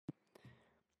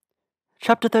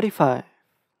Chapter 35.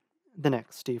 The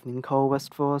next evening, Cole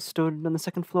Westfall stood on the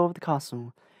second floor of the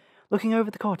castle, looking over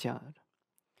the courtyard.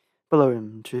 Below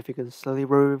him, two figures slowly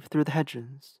roved through the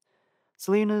hedges.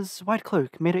 Selena's white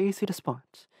cloak made her easy to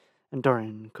spot, and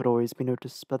Dorian could always be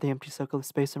noticed by the empty circle of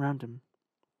space around him.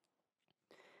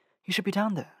 He should be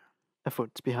down there, a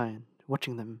foot behind,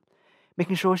 watching them,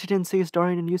 making sure she didn't see as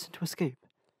Dorian and use it to escape.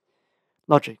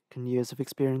 Logic and years of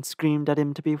experience screamed at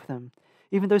him to be with them,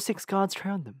 even though 6 guards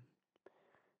trailed them.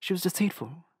 She was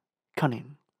deceitful,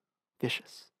 cunning,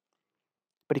 vicious.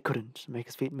 But he couldn't make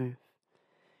his feet move.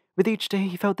 With each day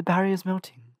he felt the barriers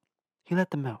melting. He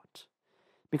let them melt.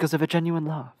 Because of a genuine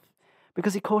laugh.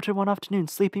 Because he caught her one afternoon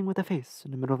sleeping with her face in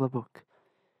the middle of a book.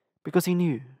 Because he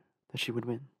knew that she would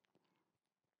win.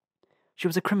 She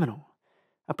was a criminal,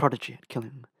 a prodigy at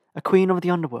killing, a queen of the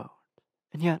underworld.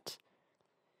 And yet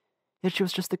she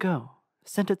was just a girl,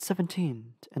 sent at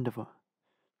 17 to Endeavor.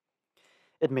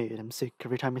 It made him sick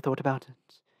every time he thought about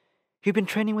it. He'd been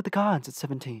training with the guards at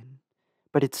 17,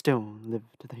 but he'd still lived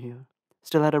here,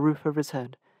 still had a roof over his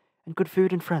head, and good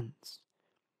food and friends.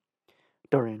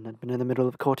 Dorian had been in the middle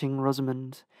of courting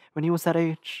Rosamond when he was that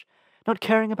age, not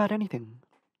caring about anything.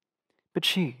 But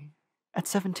she, at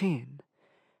 17,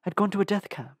 had gone to a death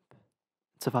camp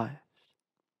and survived.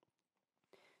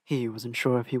 He wasn't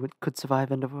sure if he could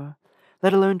survive Endeavor,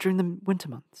 let alone during the winter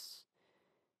months.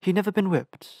 He'd never been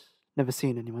whipped, never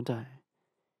seen anyone die.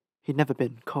 He'd never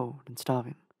been cold and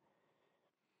starving.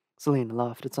 Selena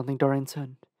laughed at something Dorian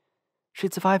said.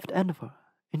 She'd survived Endeavor,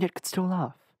 and yet could still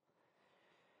laugh.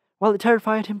 While it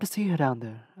terrified him to see her down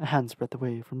there, a hand's breadth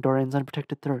away from Dorian's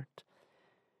unprotected throat,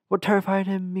 what terrified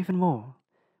him even more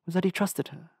was that he trusted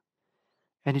her,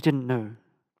 and he didn't know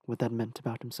what that meant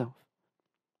about himself.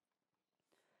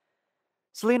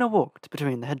 Selena walked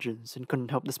between the hedges and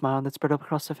couldn't help the smile that spread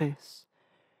across her face.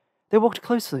 They walked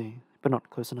closely, but not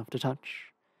close enough to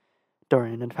touch.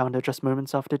 Dorian had found her just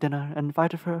moments after dinner and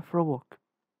invited her for a walk.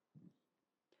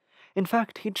 In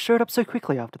fact, he'd showed up so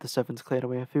quickly after the servants cleared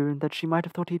away her food that she might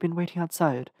have thought he'd been waiting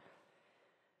outside.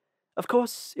 Of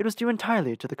course, it was due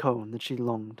entirely to the cold that she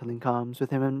longed to link arms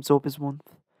with him and absorb his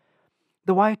warmth.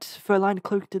 The white, fur-lined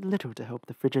cloak did little to help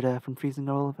the frigid air from freezing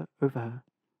all over her.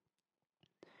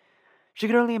 She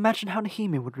could only imagine how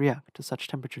Nahimi would react to such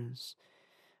temperatures.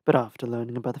 But after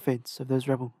learning about the fates of those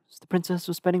rebels, the princess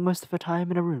was spending most of her time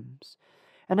in her rooms,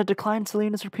 and had declined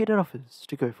Selena's repeated offers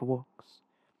to go for walks.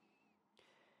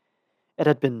 It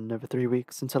had been over 3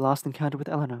 weeks since her last encounter with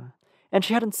Eleanor, and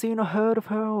she hadn't seen or heard of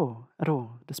her at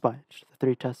all, despite the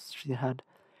 3 tests she had,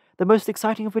 the most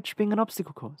exciting of which being an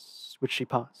obstacle course, which she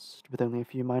passed with only a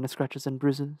few minor scratches and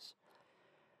bruises.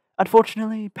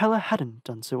 Unfortunately, Pella hadn't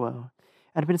done so well,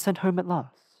 and had been sent home at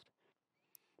last.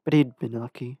 But he'd been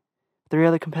lucky. 3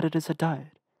 other competitors had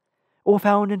died, all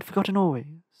found and forgotten always,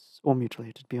 or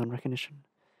mutilated beyond recognition.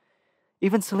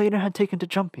 Even Selena had taken to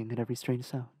jumping at every strange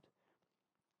sound.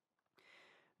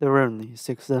 There were only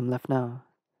 6 of them left now.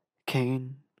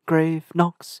 Kane, Grave,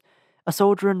 Knox, a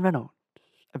soldier, and Renault,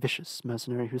 a vicious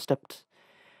mercenary who stepped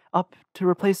up to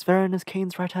replace Varen as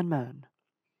Kane's right-hand man.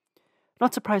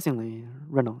 Not surprisingly,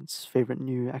 Renault's favorite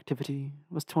new activity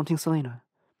was taunting Selena.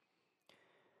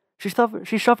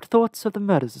 She shoved thoughts of the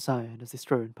murders aside as they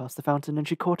strode past the fountain, and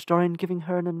she caught Dorian giving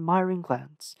her an admiring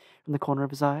glance from the corner of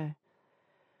his eye.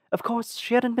 Of course,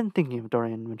 she hadn't been thinking of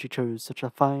Dorian when she chose such a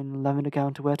fine lavender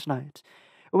gown to wear tonight,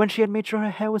 or when she had made sure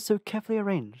her hair was so carefully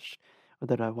arranged, or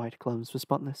that her white gloves were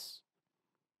spotless.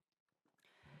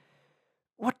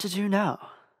 "What to do now?"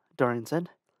 Dorian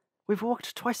said. "We've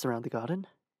walked twice around the garden."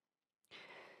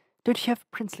 "Don't you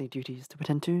have princely duties to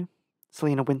attend to?"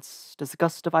 Selena winced as a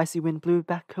gust of icy wind blew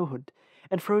back her hood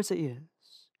and froze her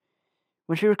ears.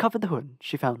 When she recovered the hood,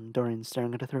 she found Dorian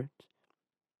staring at her throat.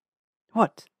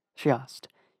 "What?" she asked,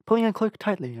 pulling her cloak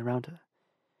tightly around her.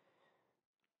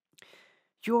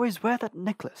 "You always wear that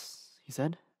necklace," he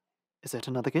said. "Is it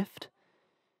another gift?"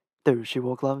 Though she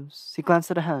wore gloves, he glanced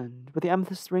at her hand, where the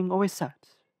amethyst ring always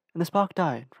sat, and the spark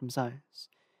died from his eyes.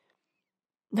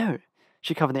 "No,"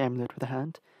 she covered the amulet with her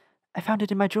hand. "I found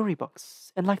it in my jewelry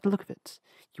box, and liked the look of it,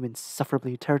 you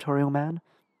insufferably territorial man."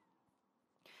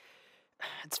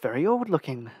 "It's very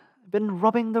old-looking. Been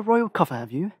robbing the royal coffer,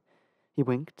 have you?" He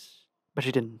winked, but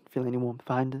she didn't feel any warmth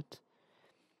behind it.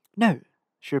 "No,"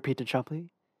 she repeated sharply.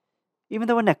 Even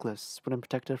though a necklace wouldn't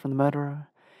protect her from the murderer,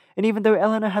 and even though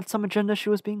Eleanor had some agenda she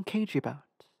was being cagey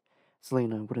about,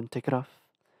 Selena wouldn't take it off.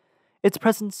 Its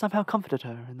presence somehow comforted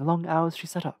her in the long hours she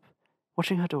sat up,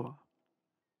 watching her door.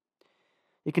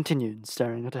 He continued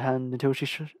staring at her hand until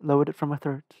she lowered it from her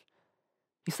throat.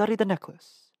 He studied the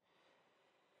necklace.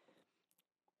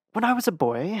 "When I was a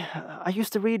boy, I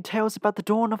used to read tales about the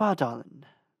dawn of our darling.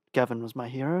 Gavin was my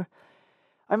hero.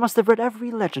 I must have read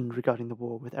every legend regarding the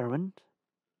war with Erwin.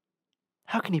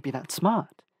 How can he be that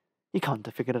smart? He can't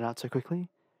have figured it out so quickly.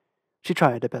 She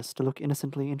tried her best to look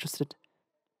innocently interested.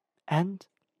 And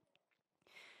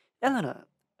Eleanor,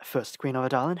 first Queen of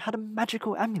Adalin, had a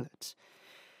magical amulet.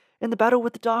 In the battle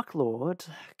with the Dark Lord,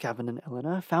 Gavin and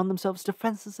Eleanor found themselves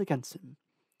defenseless against him.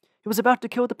 He was about to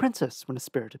kill the princess when a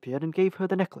spirit appeared and gave her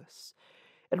the necklace,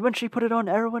 and when she put it on,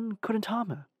 Erwin couldn't harm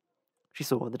her. She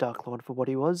saw the Dark Lord for what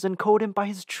he was and called him by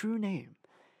his true name.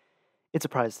 It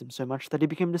surprised him so much that he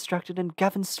became distracted and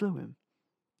Gavin slew him.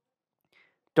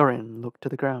 Dorian looked to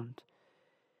the ground.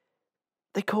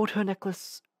 They called her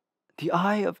necklace the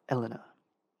Eye of Eleanor.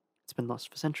 It's been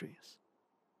lost for centuries.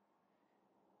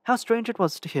 How strange it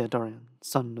was to hear Dorian,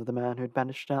 son of the man who had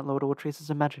banished and outlawed all traces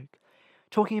of magic,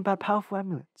 talking about powerful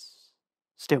amulets.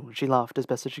 Still, she laughed as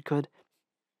best as she could.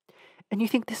 And you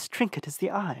think this trinket is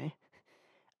the eye?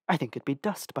 I think it'd be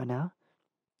dust by now.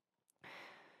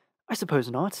 I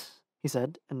suppose not, he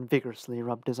said, and vigorously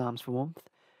rubbed his arms for warmth.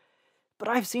 But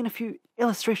I've seen a few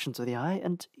illustrations of the eye,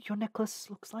 and your necklace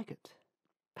looks like it.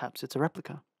 Perhaps it's a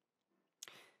replica.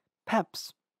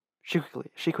 Perhaps.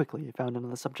 She quickly found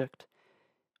another subject.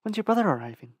 When's your brother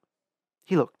arriving?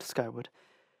 He looked skyward.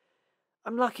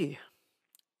 I'm lucky.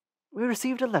 We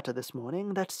received a letter this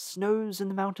morning that snows in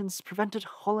the mountains prevented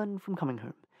Holland from coming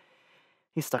home.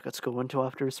 He's stuck at school until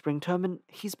after his spring term, and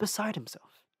he's beside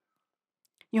himself.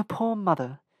 Your poor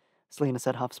mother, Selena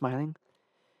said, half smiling.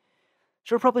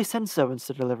 She'll probably send servants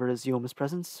to deliver his Yorma's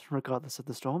presents, regardless of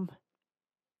the storm.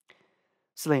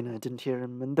 Selena didn't hear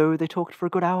him, and though they talked for a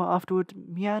good hour afterward,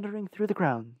 meandering through the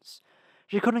grounds,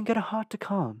 she couldn't get her heart to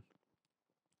calm.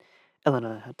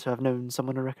 Eleanor had to have known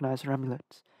someone to recognize her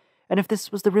amulet, and if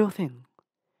this was the real thing,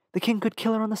 the king could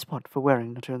kill her on the spot for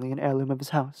wearing not only an heirloom of his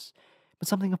house, but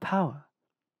something of power.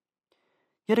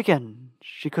 Yet again,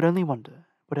 she could only wonder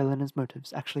what Eleanor's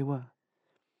motives actually were.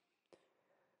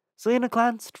 Selena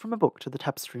glanced from a book to the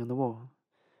tapestry on the wall.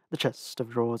 The chest of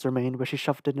drawers remained where she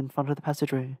shoved it in front of the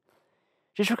passageway.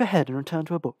 She shook her head and returned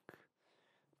to her book.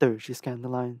 Though she scanned the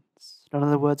lines, none of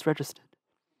the words registered.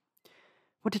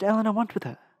 What did Eleanor want with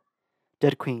her?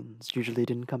 Dead queens usually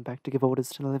didn't come back to give orders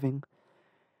to the living.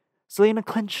 Selena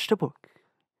clenched her book.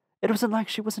 It wasn't like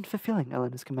she wasn't fulfilling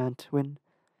Eleanor's command to win,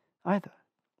 either.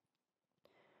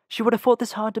 She would have fought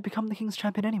this hard to become the king's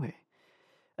champion anyway.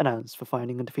 And as for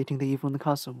finding and defeating the evil in the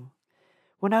castle,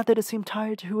 well, now that it seemed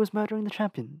tired who was murdering the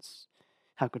champions,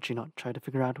 how could she not try to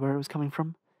figure out where it was coming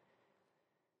from?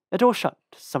 A door shut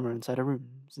somewhere inside her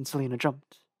rooms, and Selena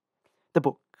jumped, the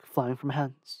book flying from her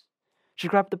hands. She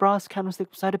grabbed the brass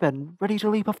candlestick beside her bed, ready to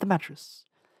leap off the mattress,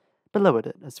 but lowered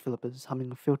it as Philippa's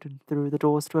humming filtered through the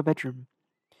doors to her bedroom.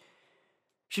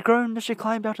 She groaned as she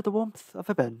climbed out of the warmth of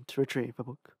her bed to retrieve her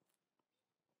book.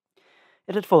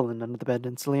 It had fallen under the bed,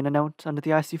 and Selena knelt under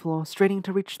the icy floor, straining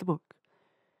to reach the book.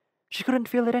 She couldn't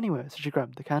feel it anywhere, so she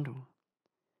grabbed the candle.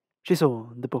 She saw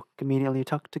the book immediately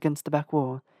tucked against the back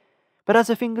wall, but as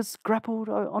her fingers grappled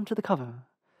onto the cover,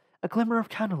 a glimmer of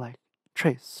candlelight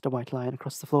traced a white line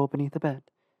across the floor beneath the bed.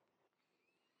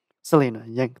 Selena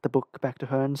yanked the book back to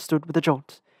her and stood with a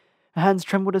jolt. Her hands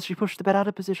trembled as she pushed the bed out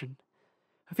of position,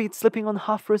 her feet slipping on the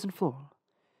half-frozen floor.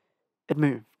 It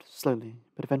moved, slowly,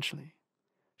 but eventually.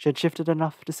 She had shifted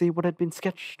enough to see what had been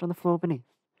sketched on the floor beneath.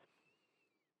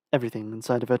 Everything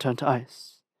inside of her turned to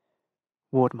ice.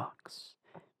 Ward marks.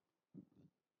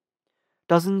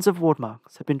 Dozens of ward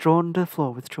marks had been drawn into the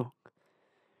floor with chalk.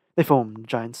 They formed a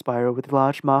giant spiral with a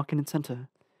large mark in its center.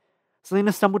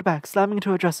 Selena stumbled back, slamming into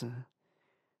her dresser.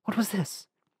 What was this?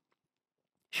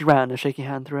 She ran a shaky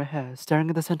hand through her hair, staring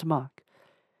at the center mark.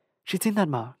 She'd seen that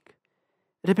mark.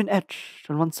 It had been etched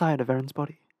on one side of Erin's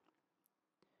body.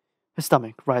 Her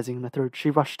stomach rising in her throat, she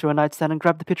rushed to her nightstand and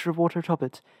grabbed the pitcher of water atop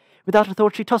it. Without a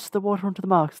thought, she tossed the water onto the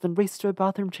marks, then raced to her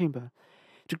bathroom chamber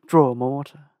to draw more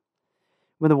water.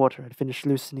 When the water had finished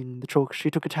loosening the chalk,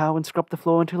 she took a towel and scrubbed the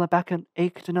floor until her back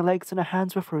ached and her legs and her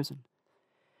hands were frozen.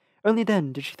 Only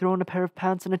then did she throw on a pair of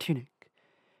pants and a tunic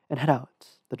and head out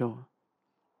the door.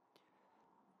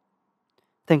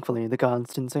 Thankfully, the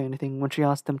guards didn't say anything when she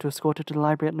asked them to escort her to the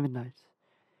library at midnight.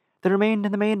 They remained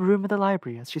in the main room of the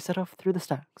library as she set off through the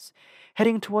stacks,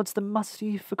 heading towards the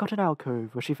musty, forgotten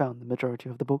alcove where she found the majority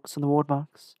of the books and the ward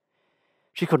marks.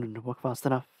 She couldn't walk fast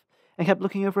enough, and kept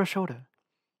looking over her shoulder.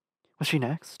 Was she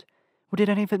next? What did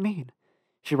any of it mean?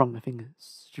 She wrung her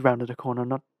fingers. She rounded a corner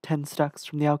not 10 stacks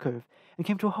from the alcove, and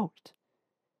came to a halt.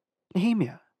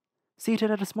 Nehemia,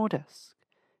 seated at a small desk,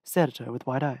 stared at her with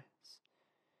wide eyes.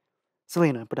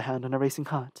 Selena put a hand on her racing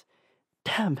heart.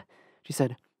 Damn, she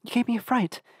said. You gave me a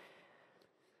fright.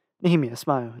 Nehemia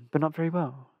smiled, but not very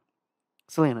well.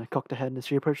 Selena cocked her head as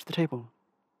she approached the table.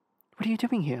 "What are you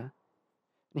doing here?"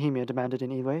 Nehemia demanded in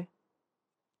Eloi.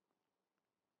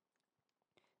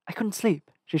 "I couldn't sleep."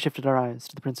 She shifted her eyes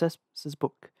to the princess's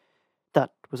book.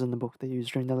 That was in the book they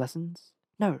used during their lessons.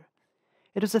 No,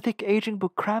 it was a thick, aging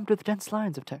book crammed with dense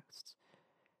lines of text.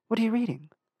 "What are you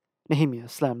reading?" Nehemia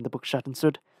slammed the book shut and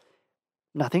stood.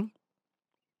 "Nothing."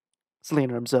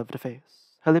 Selena observed her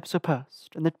face. Her lips were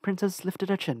pursed, and the princess lifted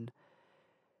her chin.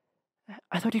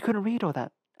 "I thought you couldn't read all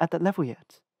that at that level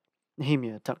yet."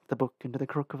 Nehemia tucked the book into the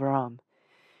crook of her arm.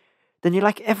 "Then you're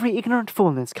like every ignorant fool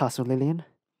in this castle, Lillian,"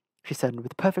 she said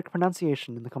with perfect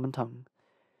pronunciation in the common tongue.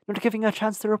 Not giving her a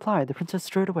chance to reply, the princess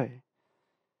strode away.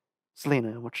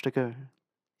 Selena watched her go.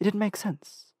 It didn't make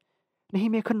sense.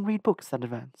 Nehemia couldn't read books that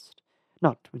advanced,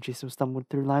 not when she so stumbled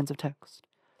through lines of text.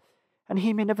 And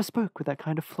Nehemia never spoke with that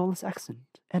kind of flawless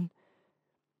accent, and...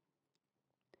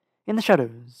 In the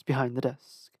shadows, behind the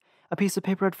desk, a piece of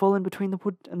paper had fallen between the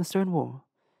wood and the stone wall.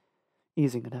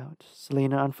 Easing it out,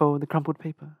 Selena unfolded the crumpled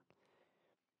paper.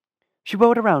 She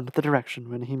whirled around the direction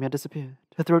where Nehemia had disappeared,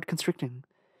 her throat constricting.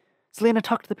 Selena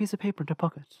tucked the piece of paper into her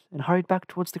pocket and hurried back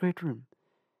towards the great room.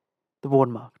 The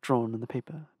watermark drawn on the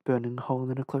paper, burning a hole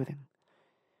in her clothing.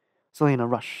 Selena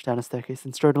rushed down a staircase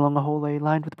and strode along a hallway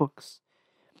lined with books.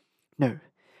 No,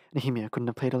 Nehemia couldn't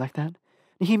have played her like that.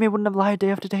 Nehemia wouldn't have lied day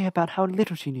after day about how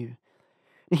little she knew.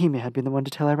 Nehemia had been the one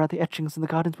to tell her about the etchings in the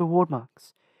gardens were ward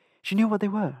marks. She knew what they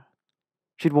were.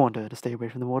 She'd warned her to stay away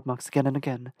from the ward marks again and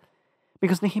again.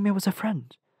 Because Nehemia was her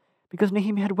friend. Because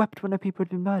Nehemia had wept when her people had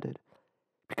been murdered.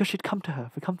 Because she'd come to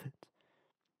her for comfort.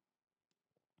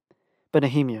 But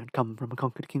Nehemia had come from a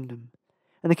conquered kingdom,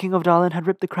 and the king of Darlan had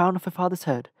ripped the crown off her father's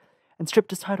head and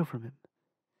stripped his title from him.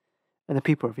 And the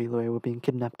people of Eloi were being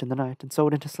kidnapped in the night and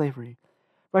sold into slavery,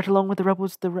 right along with the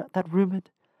rebels that rumored,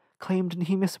 claimed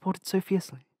Nehemia supported so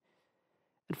fiercely.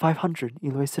 And 500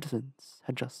 Eloi citizens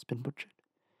had just been butchered.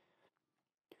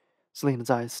 Selena's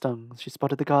eyes stung as she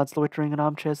spotted the guards loitering in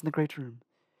armchairs in the great room.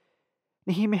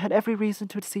 Nehemia had every reason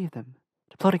to deceive them,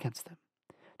 to plot against them,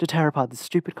 to tear apart this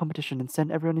stupid competition and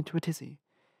send everyone into a tizzy.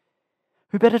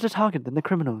 Who better to target than the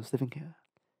criminals living here?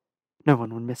 No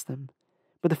one would miss them,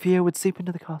 but the fear would seep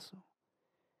into the castle.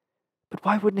 But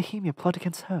why would Nehemia plot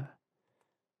against her?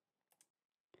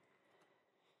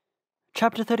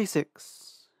 Chapter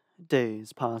 36.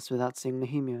 Days passed without seeing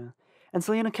Nehemia, and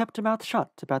Selena kept her mouth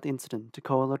shut about the incident to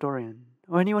Cole or Dorian,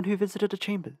 or anyone who visited her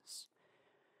chambers.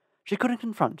 She couldn't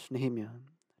confront Nehemia,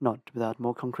 not without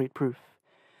more concrete proof,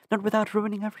 not without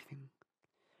ruining everything.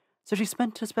 So she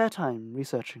spent her spare time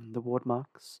researching the ward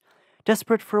marks,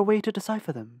 desperate for a way to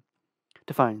decipher them,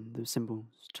 to find those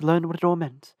symbols, to learn what it all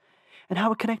meant, and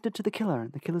how it connected to the killer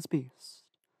and the killer's beast.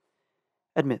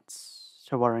 Amidst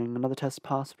her worrying, another test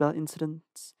passed without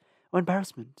incidents or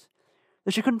embarrassment,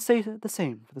 though she couldn't say the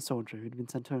same for the soldier who'd been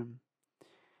sent home.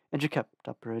 And she kept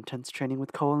up her intense training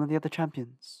with Cole and the other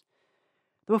champions.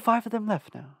 There were 5 of them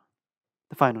left now.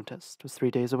 The final test was 3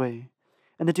 days away,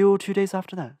 and the duel 2 days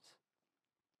after that.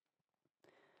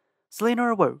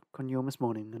 Selena awoke on Yorma's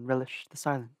morning and relished the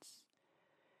silence.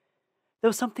 There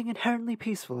was something inherently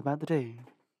peaceful about the day,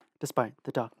 despite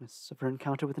the darkness of her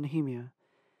encounter with Nehemia.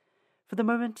 For the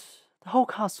moment, the whole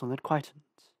castle had quietened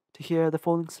to hear the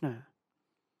falling snow.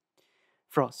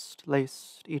 Frost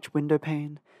laced each window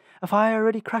pane, a fire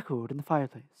already crackled in the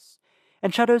fireplace,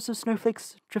 and shadows of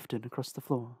snowflakes drifted across the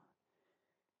floor.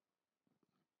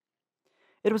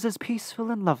 It was as peaceful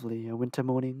and lovely a winter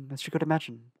morning as she could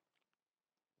imagine.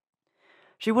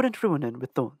 She wouldn't ruin it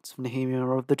with thoughts of Nehemia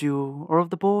or of the duel or of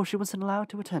the ball she wasn't allowed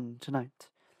to attend tonight.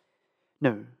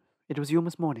 No, it was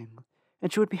Yuma's morning,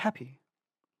 and she would be happy.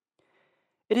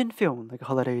 It didn't feel like a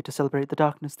holiday to celebrate the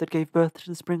darkness that gave birth to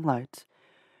the spring light,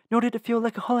 nor did it feel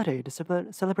like a holiday to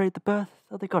celebrate the birth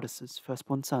of the goddess's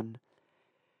firstborn son.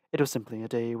 It was simply a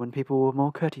day when people were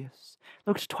more courteous,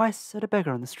 looked twice at a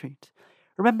beggar on the street,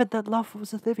 remembered that love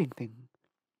was a living thing.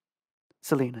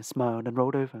 Selena smiled and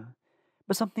rolled over,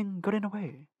 but something got in her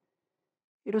way.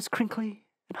 It was crinkly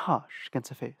and harsh against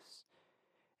her face,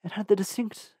 and had the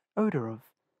distinct odor of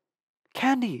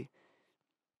candy.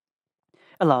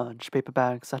 A large paper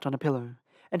bag sat on a pillow,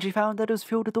 and she found that it was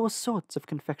filled with all sorts of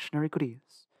confectionery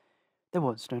goodies. There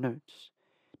was no note,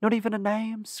 not even a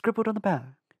name scribbled on the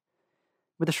bag.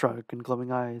 With a shrug and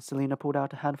glowing eyes, Selena pulled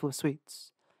out a handful of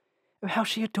sweets. Oh, how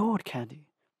she adored candy!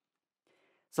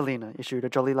 Selena issued a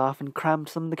jolly laugh and crammed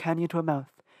some of the candy into her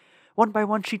mouth. One by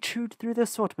one she chewed through the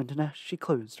assortment, and as she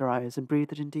closed her eyes and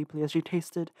breathed it in deeply as she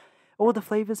tasted all the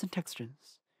flavors and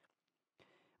textures.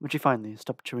 When she finally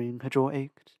stopped chewing, her jaw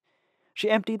ached. She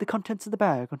emptied the contents of the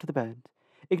bag onto the bed,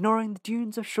 ignoring the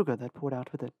dunes of sugar that poured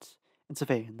out with it, and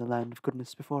surveying the land of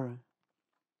goodness before her.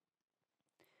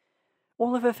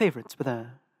 All of her favorites were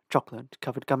there.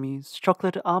 Chocolate-covered gummies,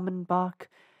 chocolate almond bark,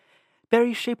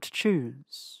 berry-shaped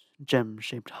chews,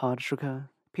 gem-shaped hard sugar,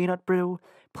 peanut brittle,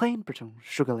 plain brittle,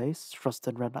 sugar lace,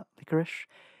 frosted red licorice,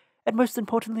 and most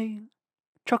importantly,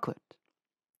 chocolate.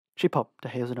 She popped a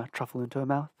hazelnut truffle into her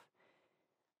mouth.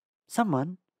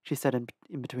 Someone, she said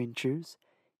in between chews,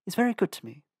 is very good to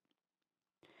me.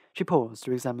 She paused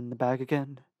to examine the bag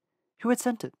again. Who had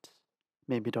sent it?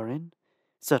 Maybe Doreen.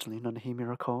 Certainly none he may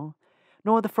recall,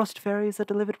 nor the frost fairies that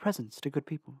delivered presents to good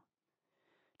people.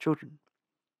 Children.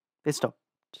 They stopped,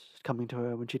 coming to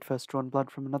her when she'd first drawn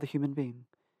blood from another human being.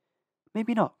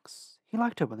 Maybe Knox. He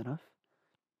liked her well enough.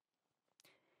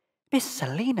 Miss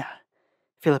Selina!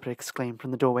 Philippa exclaimed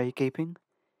from the doorway, gaping.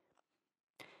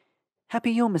 Happy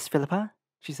Yule, Miss Philippa,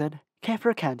 she said. Care for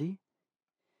a candy?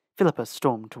 Philippa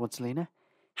stormed towards Selina.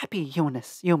 Happy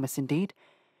Yule-miss indeed.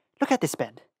 Look at this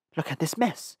bed. Look at this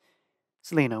mess.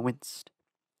 Selina winced.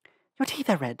 Your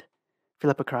teeth are red,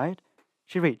 Philippa cried.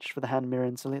 She reached for the hand mirror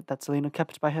that Selina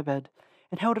kept by her bed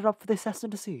and held it up for the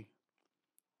assassin to see.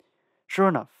 Sure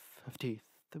enough, her teeth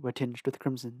were tinged with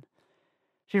crimson.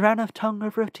 She ran her tongue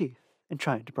over her teeth and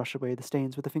tried to brush away the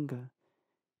stains with a finger.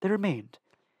 They remained.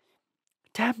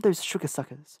 Damn those sugar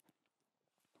suckers.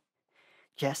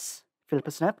 Yes, Philippa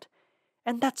snapped.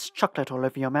 And that's chocolate all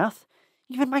over your mouth.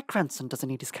 Even my grandson doesn't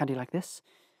eat his candy like this.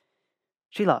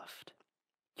 She laughed.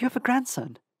 You have a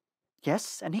grandson?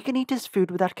 Yes, and he can eat his food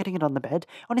without getting it on the bed,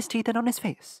 on his teeth, and on his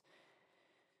face.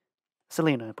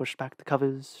 Selina pushed back the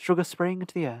covers, sugar spraying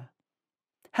into the air.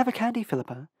 Have a candy,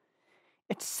 Philippa.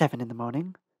 It's 7 in the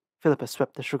morning. Philippa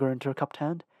swept the sugar into her cupped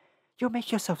hand. You'll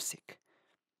make yourself sick.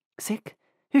 Sick?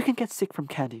 Who can get sick from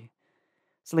candy?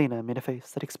 Selina made a face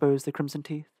that exposed the crimson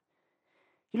teeth.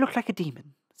 You look like a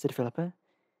demon, said Philippa.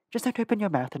 Just don't open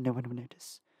your mouth and no one will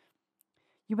notice.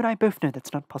 You and I both know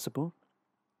that's not possible.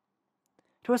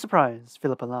 To her surprise,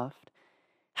 Philippa laughed.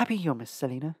 Happy Yule, Miss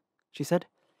Selina, she said.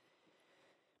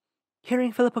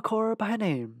 Hearing Philippa call her by her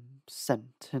name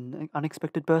sent an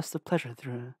unexpected burst of pleasure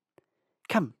through her.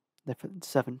 Come, the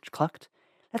servant clucked.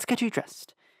 Let's get you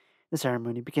dressed. The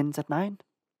ceremony begins at 9.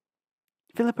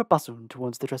 Philippa bustled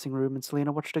towards the dressing room and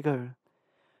Selina watched her go.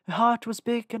 Her heart was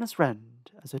big and as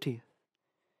round as her teeth.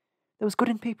 There was good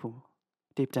in people.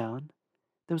 Deep down,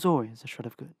 there was always a shred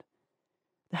of good.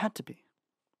 There had to be.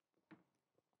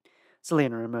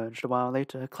 Selina emerged a while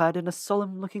later, clad in a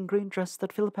solemn-looking green dress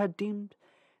that Philippa had deemed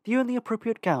the only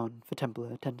appropriate gown for temple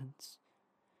attendance.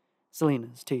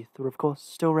 Selina's teeth were, of course,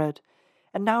 still red,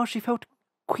 and now she felt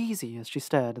queasy as she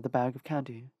stared at the bag of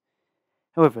candy.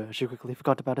 However, she quickly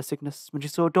forgot about her sickness when she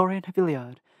saw Dorian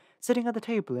Havillard sitting at the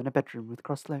table in a bedroom with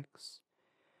crossed legs.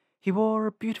 He wore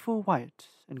a beautiful white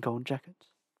and gold jacket.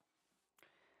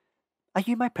 Are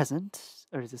you my present,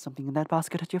 or is there something in that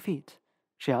basket at your feet?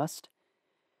 She asked.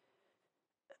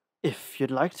 If you'd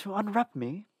like to unwrap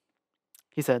me,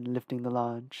 he said, lifting the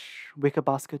large wicker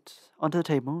basket onto the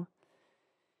table.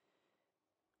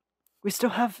 We still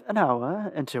have an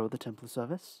hour until the temple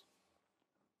service.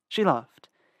 She laughed.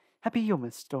 Happy Yule,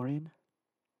 Miss Dorian.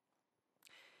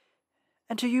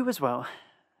 And to you as well.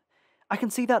 I can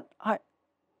see that Are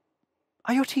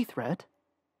your teeth red?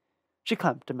 She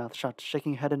clamped her mouth shut,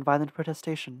 shaking her head in violent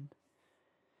protestation.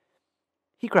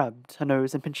 He grabbed her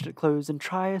nose and pinched it close, and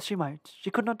try as she might, she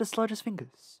could not dislodge his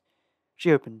fingers.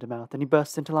 She opened her mouth, and he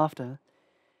burst into laughter.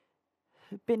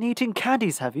 Been eating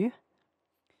candies, have you?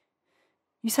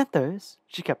 You sent those?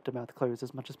 She kept her mouth closed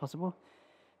as much as possible.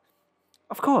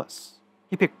 Of course.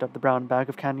 He picked up the brown bag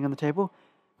of candy on the table.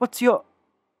 What's your...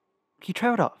 He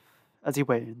trailed off as he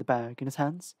weighed the bag in his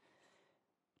hands.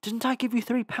 Didn't I give you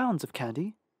 3 pounds of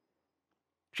candy?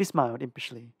 She smiled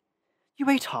impishly. You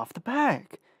ate half the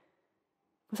bag.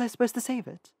 Was I supposed to save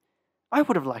it? I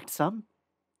would have liked some.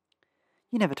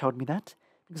 You never told me that,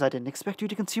 because I didn't expect you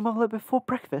to consume all of it before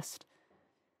breakfast.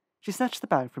 She snatched the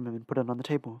bag from him and put it on the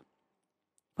table.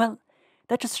 Well,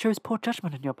 that just shows poor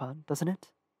judgment on your part, doesn't it?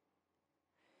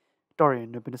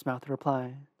 Dorian opened his mouth to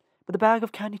reply, but the bag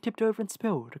of candy tipped over and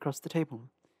spilled across the table.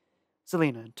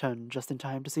 Selina turned just in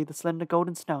time to see the slender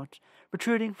golden snout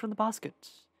protruding from the basket,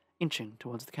 inching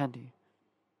towards the candy.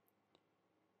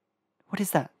 What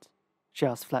is that? She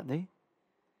asked flatly.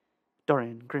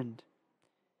 Dorian grinned.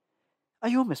 A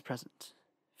Yulmus present.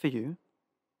 For you.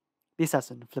 The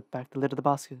assassin flipped back the lid of the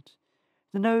basket.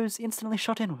 The nose instantly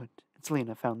shot inward, and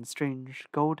Selina found the strange,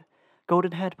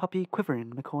 golden-haired puppy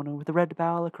quivering in the corner with a red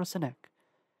bowl across her neck.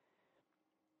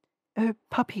 Oh,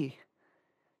 puppy!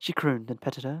 She crooned and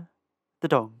petted her. The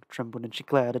dog trembled and she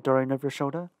glared at Dorian over her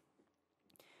shoulder.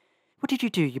 What did you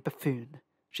do, you buffoon?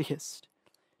 She hissed.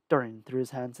 Dorian threw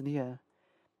his hands in the air.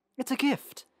 It's a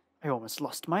gift. I almost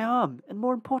lost my arm and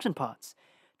more important parts,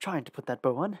 trying to put that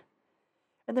bow on.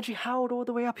 And then she howled all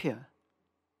the way up here.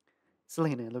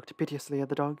 Selena looked piteously at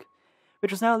the dog,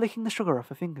 which was now licking the sugar off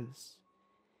her fingers.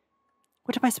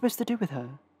 What am I supposed to do with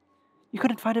her? You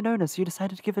couldn't find an owner, so you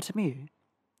decided to give her to me.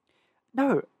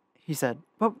 No, he said.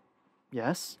 Well,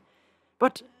 yes.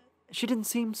 But she didn't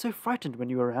seem so frightened when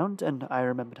you were around, and I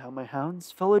remembered how my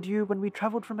hounds followed you when we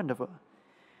travelled from Endeavour.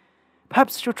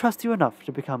 Perhaps she'll trust you enough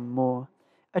to become more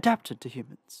adapted to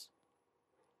humans.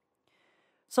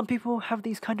 Some people have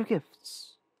these kind of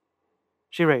gifts.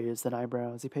 She raised an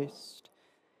eyebrow as he paced.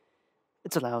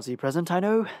 It's a lousy present, I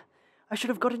know. I should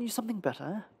have gotten you something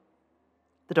better.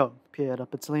 The dog peered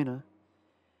up at Selena.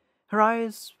 Her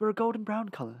eyes were a golden brown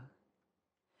colour,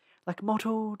 like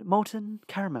molten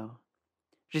caramel.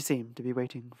 She seemed to be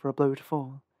waiting for a blow to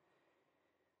fall.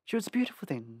 She was a beautiful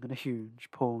thing, and a huge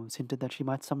pause hinted that she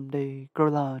might some day grow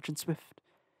large and swift.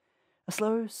 A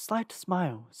slow, slight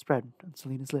smile spread on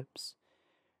Selena's lips.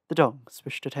 The dog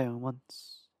swished her tail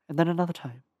once, and then another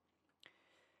time.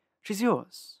 She's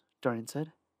yours, Dorian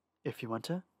said, if you want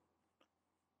her.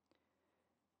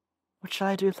 What shall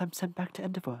I do if I'm sent back to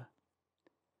Endeavour?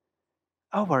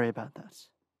 I'll worry about that.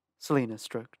 Selena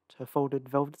stroked her folded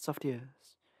velvet soft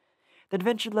ears, then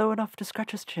ventured low enough to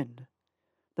scratch his chin.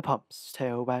 The pup's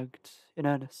tail wagged in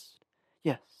earnest.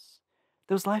 Yes,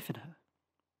 there was life in her.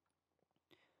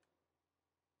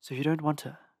 So you don't want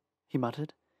her, he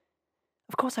muttered.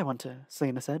 Of course I want her,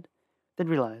 Selena said, then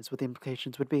realized what the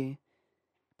implications would be.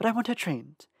 But I want her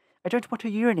trained. I don't want her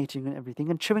urinating on everything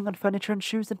and chewing on furniture and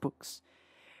shoes and books.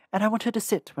 And I want her to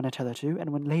sit when I tell her to, and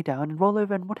when lay down and roll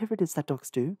over and whatever it is that dogs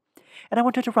do. And I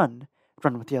want her to run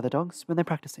with the other dogs when they're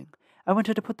practicing. I want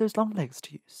her to put those long legs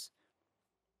to use.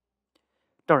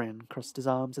 Dorian crossed his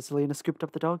arms as Selena scooped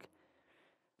up the dog.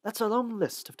 That's a long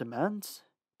list of demands.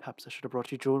 Perhaps I should have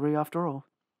brought you jewelry after all.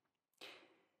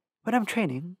 When I'm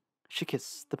training, she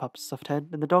kissed the pup's soft head,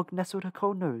 and the dog nestled her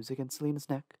cold nose against Selena's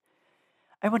neck.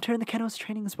 I want her in the kennels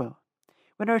training as well.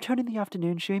 When I return in the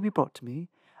afternoon, she may be brought to me.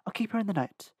 I'll keep her in the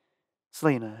night.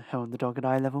 Selena held the dog at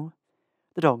eye level.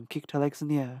 The dog kicked her legs in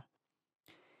the air.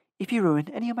 If you ruin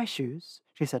any of my shoes,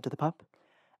 she said to the pup,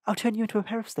 I'll turn you into a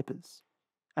pair of slippers.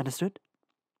 Understood?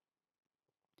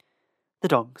 The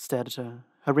dog stared at her,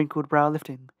 her wrinkled brow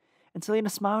lifting, and Selena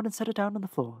smiled and set her down on the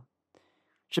floor.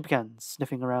 She began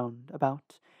sniffing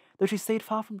about, though she stayed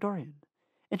far from Dorian,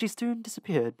 and she soon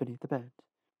disappeared beneath the bed.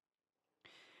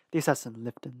 The assassin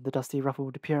lifted the dusty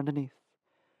ruffle to peer underneath.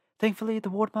 Thankfully, the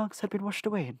ward marks had been washed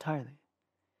away entirely.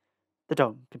 The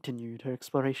dog continued her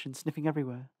exploration, sniffing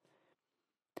everywhere.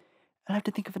 I'll have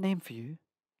to think of a name for you,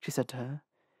 she said to her,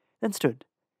 then stood.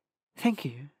 Thank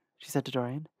you, she said to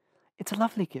Dorian. It's a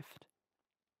lovely gift.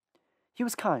 He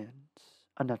was kind,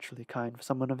 unnaturally kind for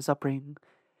someone of his upbringing.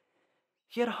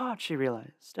 He had a heart, she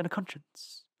realized, and a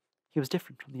conscience. He was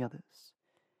different from the others.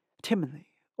 Timidly,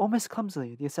 almost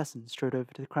clumsily, the assassin strode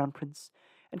over to the Crown Prince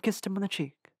and kissed him on the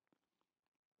cheek.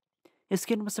 His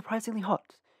skin was surprisingly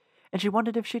hot, and she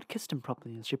wondered if she had kissed him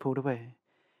properly as she pulled away,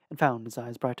 and found his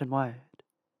eyes bright and wide.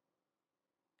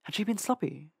 Had she been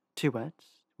sloppy, too wet,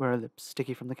 were her lips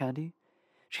sticky from the candy?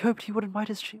 She hoped he wouldn't wipe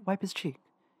his cheek.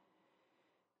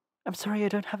 I'm sorry I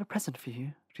don't have a present for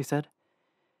you, she said.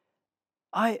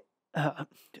 I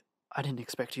didn't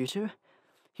expect you to.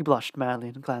 He blushed madly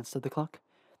and glanced at the clock.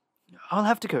 I'll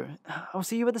have to go. I'll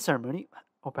see you at the ceremony,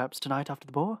 or perhaps tonight after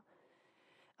the ball.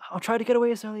 I'll try to get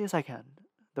away as early as I can,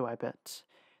 though I bet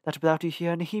that without you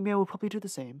here, Nehemia will probably do the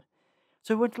same,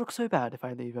 so it won't look so bad if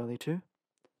I leave early too.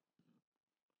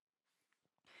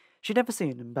 She'd never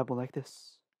seen him babble like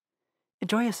this.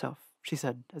 Enjoy yourself, she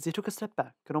said, as he took a step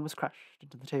back and almost crashed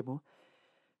into the table.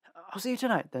 I'll see you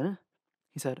tonight, then,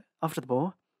 he said, after the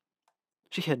ball.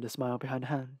 She hid a smile behind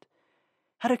her hand.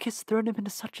 Had her kiss thrown him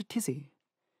into such a tizzy?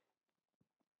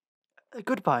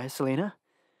 Goodbye, Selena.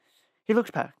 He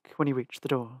looked back when he reached the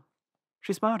door.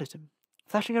 She smiled at him,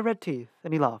 flashing her red teeth,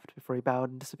 and he laughed before he bowed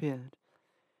and disappeared.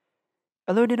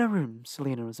 Alone in her room,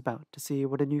 Selena was about to see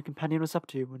what her new companion was up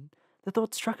to when the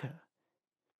thought struck her.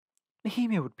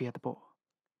 Nehemia would be at the ball.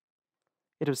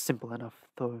 It was simple enough,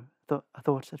 I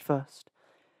thought at first.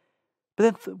 But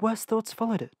then worse thoughts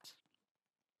followed it.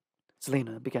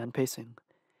 Selena began pacing.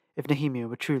 If Nehemia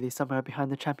were truly somewhere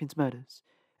behind the champion's murders,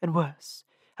 and worse,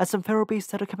 had some feral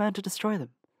beast had a command to destroy them,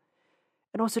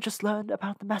 and also just learned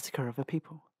about the massacre of her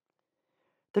people,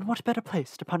 then what better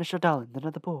place to punish Adalin than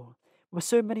at the ball, where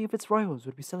so many of its royals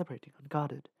would be celebrating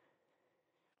unguarded?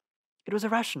 It was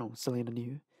irrational, Selena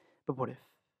knew, but what if?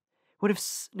 What if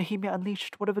Nehemia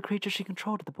unleashed whatever creature she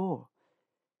controlled at the ball?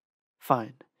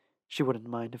 Fine, she wouldn't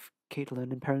mind if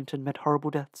Caitlin and Parrington met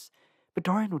horrible deaths, but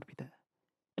Dorian would be there,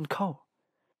 And Cole.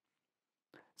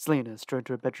 Selena strode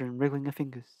to her bedroom, wriggling her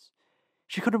fingers.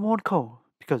 She couldn't warn Cole,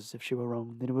 because if she were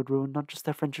wrong, then it would ruin not just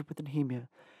their friendship with Nehemia,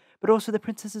 but also the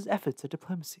princess's efforts at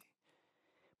diplomacy.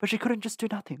 But she couldn't just do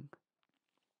nothing.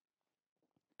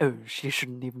 Oh, she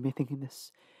shouldn't even be thinking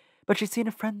this. But she'd seen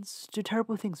her friends do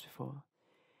terrible things before,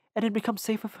 and it had become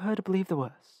safer for her to believe the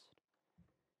worst.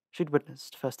 She'd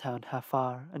witnessed firsthand how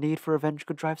far a need for revenge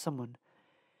could drive someone.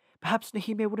 Perhaps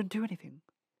Nehemia wouldn't do anything.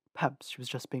 Perhaps she was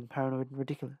just being paranoid and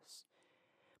ridiculous.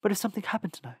 But if something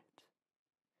happened tonight...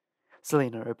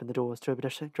 Selena opened the doors to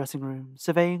her dressing room,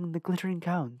 surveying the glittering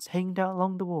gowns hanging down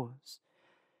along the walls.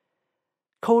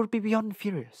 Cole would be beyond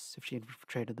furious if she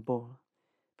infiltrated the ball,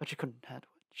 but she couldn't handle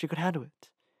it. She could handle it.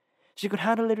 She could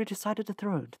handle it if he decided to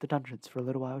throw her into the dungeons for a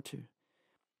little while too.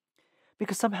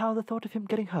 Because somehow the thought of him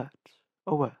getting hurt,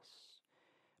 or worse,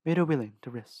 made her willing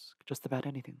to risk just about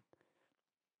anything.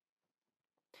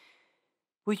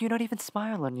 "Will you not even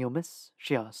smile on Yilmaz?"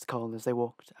 she asked Cole as they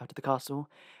walked out of the castle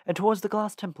and towards the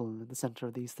glass temple in the center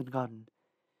of the eastern garden.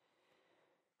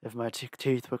 "If my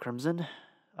teeth were crimson,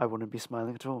 I wouldn't be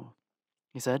smiling at all,"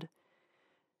 he said.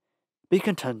 "Be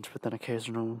content with an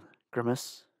occasional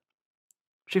grimace."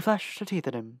 She flashed her teeth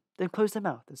at him, then closed her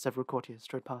mouth as several courtiers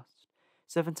strode past,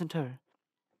 servants in tow.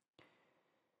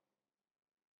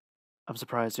 "I'm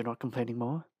surprised you're not complaining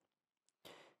more."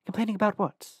 Complaining about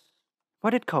what? Why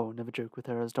did Cole never joke with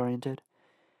her as Dorian did?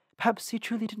 Perhaps he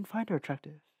truly didn't find her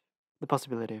attractive. The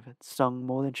possibility of it stung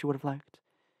more than she would have liked.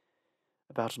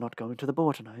 About not going to the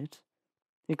ball tonight.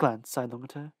 He glanced sidelong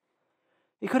at her.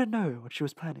 He couldn't know what she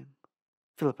was planning.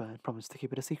 Philippa had promised to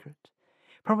keep it a secret.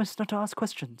 Promised not to ask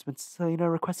questions when Selena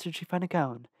requested she find a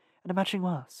gown and a matching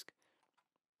mask.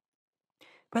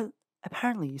 "But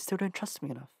apparently you still don't trust me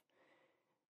enough."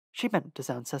 She meant to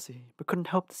sound sassy, but couldn't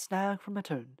help the snag from her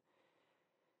tone.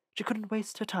 She couldn't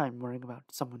waste her time worrying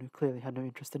about someone who clearly had no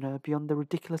interest in her beyond the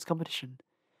ridiculous competition.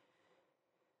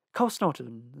 Cole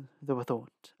snorted, though a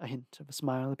thought, a hint of a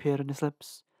smile appeared on his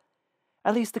lips.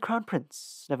 At least the Crown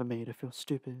Prince never made her feel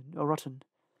stupid or rotten.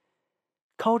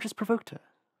 Cole just provoked her,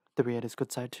 though he had his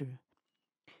good side too.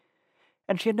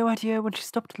 And she had no idea when she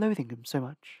stopped loathing him so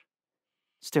much.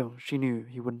 Still, she knew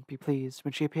he wouldn't be pleased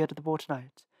when she appeared at the ball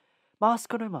tonight.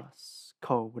 Mask or no mask,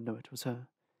 Cole would know it was her.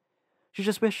 She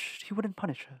just wished he wouldn't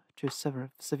punish her too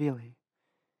severely.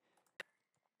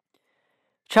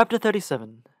 Chapter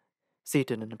 37.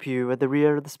 Seated in a pew at the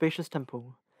rear of the spacious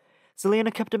temple, Selena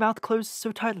kept her mouth closed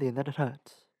so tightly that it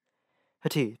hurt. Her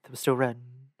teeth were still red.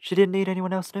 She didn't need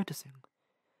anyone else noticing.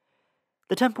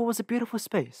 The temple was a beautiful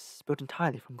space, built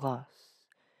entirely from glass.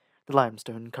 The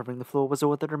limestone covering the floor was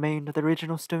all that remained of the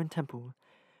original stone temple,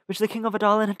 which the king of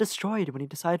Adalan had destroyed when he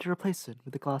decided to replace it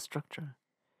with a glass structure.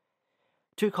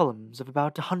 2 columns of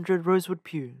about 100 rosewood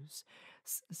pews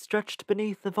stretched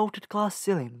beneath the vaulted glass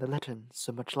ceiling that let in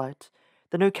so much light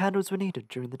that no candles were needed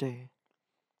during the day.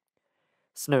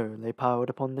 Snow lay piled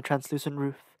upon the translucent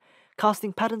roof,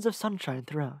 casting patterns of sunshine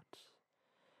throughout.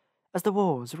 As the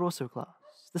walls were also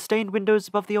glass, the stained windows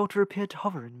above the altar appeared to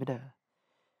hover in midair.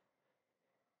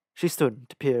 She stood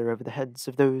to peer over the heads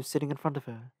of those sitting in front of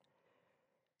her.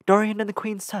 Dorian and the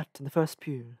Queen sat in the first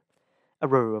pew, a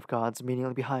row of guards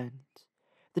immediately behind.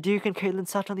 The Duke and Caitlin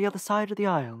sat on the other side of the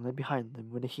aisle, and behind them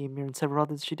were Nehemia and several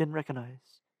others she didn't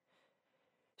recognize.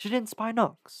 She didn't spy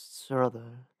Nox, or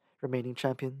other remaining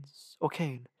champions, or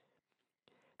Cain.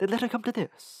 They'd let her come to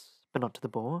this, but not to the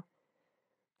ball.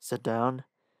 "Sit down,"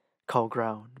 Cole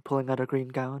growled, pulling out her green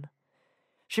gown.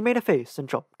 She made a face and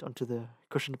dropped onto the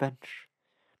cushioned bench.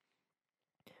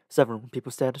 Several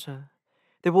people stared at her.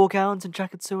 They wore gowns and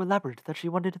jackets so elaborate that she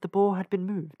wondered if the ball had been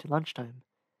moved to lunchtime.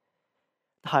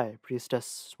 The high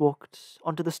priestess walked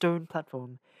onto the stone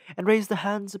platform and raised her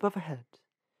hands above her head.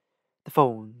 The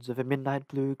folds of her midnight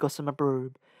blue gossamer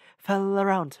robe fell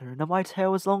around her, and her white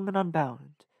hair was long and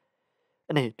unbound.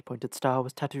 An 8-pointed star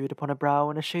was tattooed upon her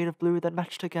brow in a shade of blue that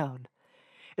matched her gown,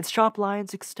 its sharp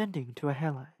lines extending to her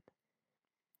hairline.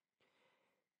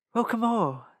 "Welcome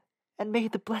all, and may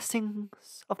the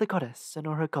blessings of the goddess and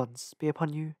all her gods be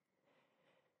upon you."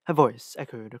 Her voice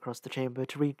echoed across the chamber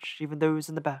to reach even those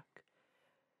in the back.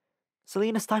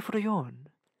 Selena stifled a yawn.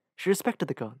 She respected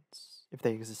the gods, if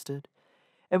they existed,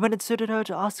 and when it suited her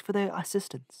to ask for their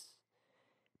assistance.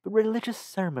 But religious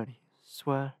ceremonies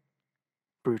were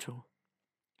brutal.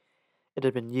 It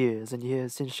had been years and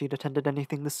years since she'd attended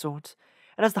anything this sort,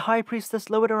 and as the high priestess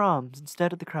lowered her arms and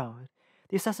stared at the crowd,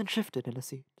 the assassin shifted in a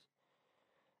seat.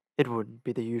 It would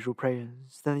be the usual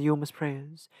prayers, then the Yilmaz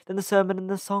prayers, then the sermon and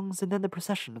the songs, and then the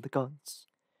procession of the gods.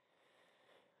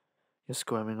 "You're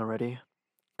squirming already,"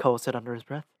 Cole said under his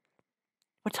breath.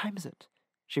 "What time is it?"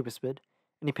 she whispered,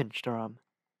 and he pinched her arm.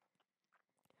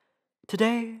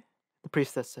 Today, the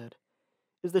priestess said,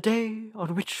 is the day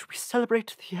on which we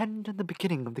celebrate the end and the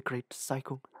beginning of the great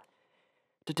cycle.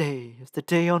 Today is the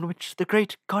day on which the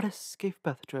great goddess gave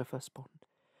birth to her firstborn,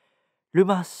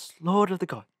 Lumas, lord of the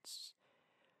gods.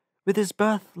 With his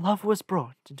birth, love was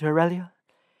brought into Aurelia,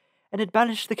 and it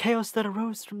banished the chaos that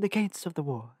arose from the gates of the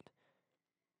ward.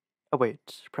 A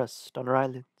weight pressed on her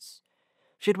eyelids.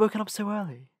 She had woken up so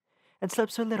early, and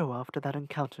slept so little after that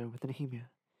encounter with Nehemia.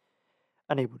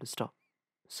 Unable to stop,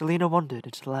 Selena wandered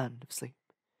into the land of sleep.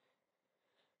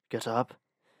 Get up,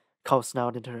 Cole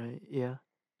snarled into her ear.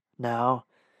 Now.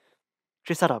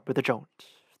 She sat up with a jolt,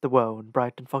 the world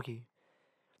bright and foggy.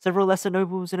 Several lesser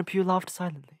nobles in a pew laughed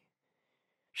silently.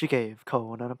 She gave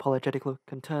Cole an unapologetic look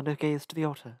and turned her gaze to the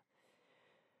altar.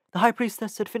 The high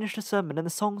priestess had finished her sermon and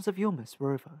the songs of Yulmus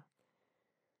were over.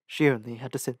 She only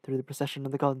had to sit through the procession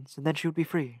of the gods, and then she would be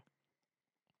free.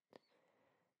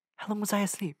 How long was I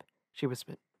asleep? She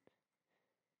whispered.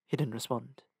 He didn't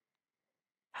respond.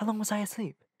 How long was I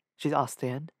asleep? She asked at the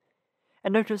end,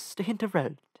 and noticed a hint of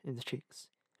red in his cheeks.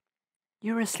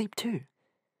 You were asleep too.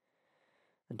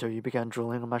 Until you began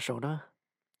drooling on my shoulder.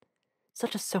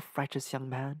 Such a self-righteous young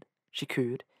man, she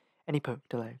cooed, and he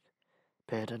poked her leg.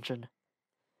 Pay attention.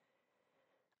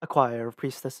 A choir of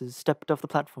priestesses stepped off the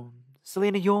platform.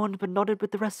 Selena yawned but nodded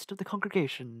with the rest of the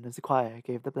congregation as the choir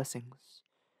gave the blessings.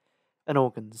 An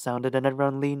organ sounded and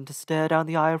everyone leaned to stare down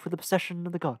the aisle for the procession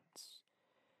of the gods.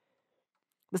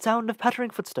 The sound of pattering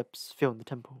footsteps filled the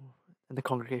temple, and the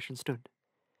congregation stood.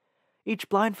 Each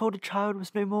blindfolded child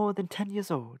was no more than 10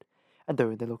 years old, and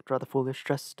though they looked rather foolish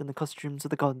dressed in the costumes of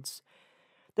the gods,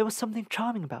 there was something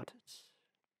charming about it.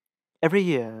 Every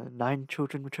year, 9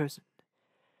 children were chosen.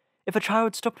 If a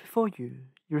child stopped before you,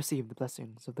 you received the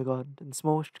blessings of the god and the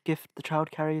small gift the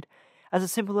child carried as a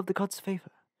symbol of the god's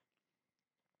favor.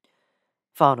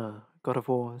 Fana, god of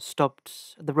war,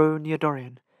 stopped at the row near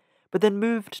Dorian, but then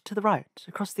moved to the right,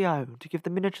 across the aisle, to give the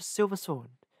miniature silver sword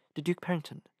to Duke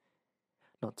Parrington.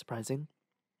 Not surprising.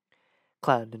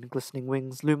 Clad in glistening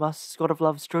wings, Lumas, god of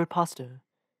love, strode past her.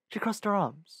 She crossed her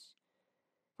arms.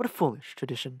 What a foolish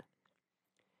tradition.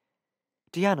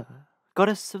 Diana,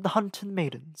 goddess of the hunt and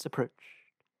maidens, approached.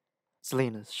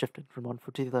 Selena shifted from one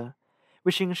foot to the other,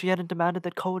 wishing she hadn't demanded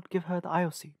that Cole would give her the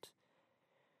aisle seat.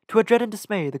 To her dread and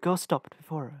dismay, the girl stopped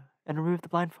before her and removed the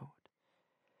blindfold.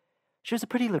 She was a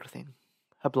pretty little thing.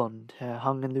 Her blonde hair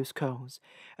hung in loose curls,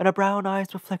 and her brown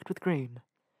eyes were flecked with green.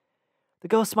 The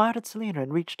girl smiled at Selena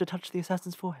and reached to touch the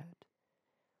assassin's forehead.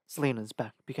 Selena's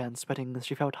back began sweating as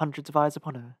she felt hundreds of eyes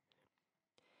upon her.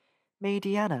 May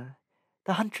Diana,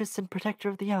 the huntress and protector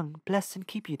of the young, bless and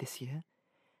keep you this year.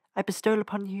 I bestow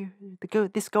upon you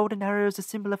this golden arrow as a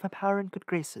symbol of her power and good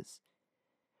graces.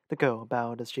 The girl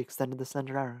bowed as she extended the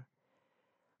slender arrow.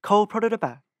 Cole prodded her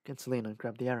back, and Selena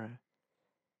grabbed the arrow.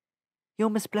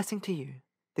 Yulmus blessing to you,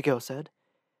 the girl said,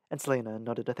 and Selena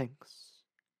nodded her thanks.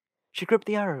 She gripped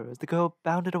the arrow as the girl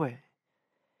bounded away.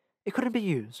 It couldn't be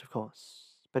used, of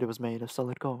course, but it was made of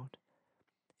solid gold.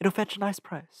 It'll fetch a nice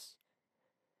price.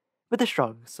 With a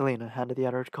shrug, Selena handed the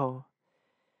arrow to Cole.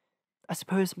 I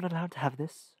suppose I'm not allowed to have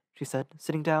this, she said,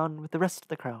 sitting down with the rest of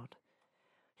the crowd.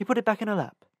 He put it back in her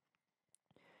lap.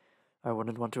 I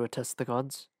wouldn't want to attest the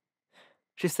gods.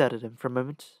 She stared at him for a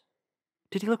moment.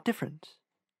 Did he look different?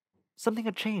 Something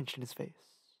had changed in his face.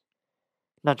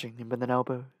 Nudging him with an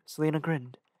elbow, Selena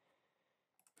grinned.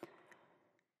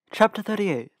 Chapter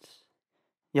 38.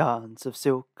 Yards of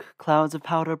silk, clouds of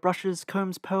powder, brushes,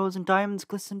 combs, pearls, and diamonds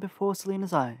glistened before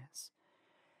Selena's eyes.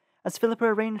 As Philippa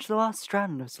arranged the last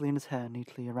strand of Selena's hair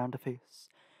neatly around her face,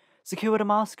 secured a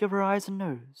mask over her eyes and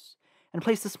nose, and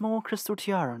placed a small crystal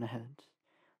tiara on her head,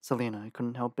 Selena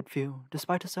couldn't help but feel,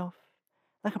 despite herself,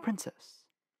 like a princess.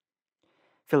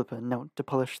 Philippa knelt to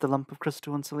polish the lump of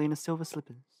crystal on Selena's silver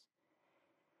slippers.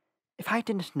 If I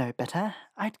didn't know better,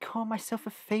 I'd call myself a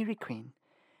fairy queen.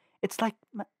 It's like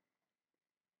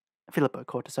Philippa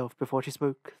caught herself before she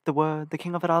spoke the word the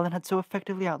king of Adarlan had so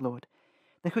effectively outlawed,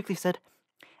 then quickly said,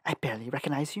 I barely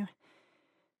recognize you.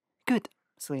 Good,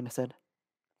 Selena said.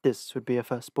 This would be her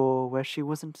first ball where she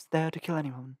wasn't there to kill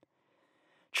anyone.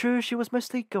 True, she was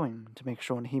mostly going to make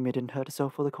sure Nehemia didn't hurt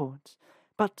herself or the court,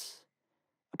 but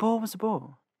a ball was a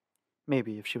ball.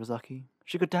 Maybe, if she was lucky,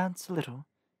 she could dance a little.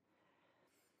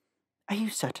 Are you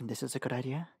certain this is a good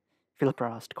idea? Philippa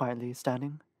asked quietly,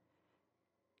 standing.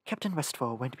 Captain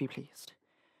Westfall won't be pleased.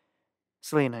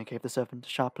 Selena gave the servant a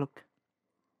sharp look.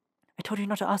 I told you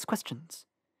not to ask questions.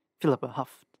 Philippa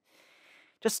huffed.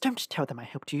 Just don't tell them I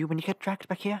helped you when you get dragged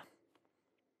back here.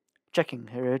 Checking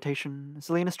her irritation,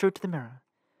 Selena strode to the mirror.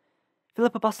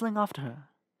 Philippa bustling after her.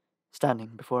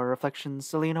 Standing before her reflection,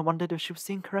 Selena wondered if she was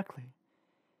seeing correctly.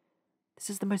 This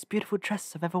is the most beautiful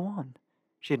dress I've ever worn,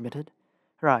 she admitted,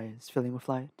 her eyes filling with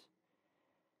light.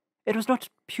 It was not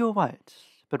pure white,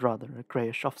 but rather a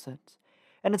greyish offset,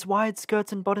 and its wide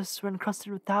skirts and bodice were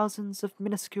encrusted with thousands of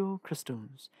minuscule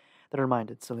crystals that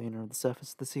reminded Selina of the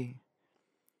surface of the sea.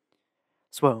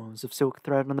 Swirls of silk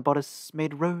thread on the bodice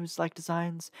made rose-like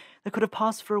designs that could have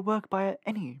passed for a work by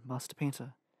any master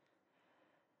painter.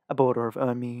 A border of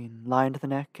ermine lined the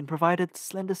neck and provided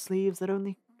slender sleeves that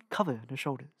only covered her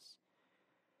shoulders.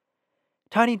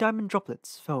 Tiny diamond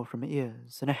droplets fell from her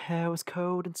ears, and her hair was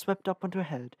curled and swept up onto her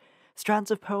head,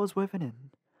 strands of pearls woven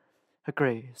in. Her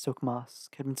grey silk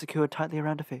mask had been secured tightly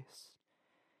around her face.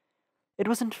 It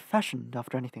wasn't fashioned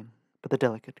after anything, but the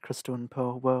delicate crystal and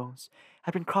pearl whorls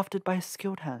had been crafted by a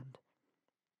skilled hand.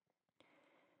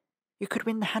 You could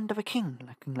win the hand of a king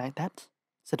looking like that,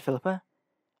 said Philippa,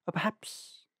 or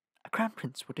perhaps a crown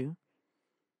prince would do.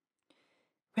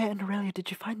 Where in Aurelia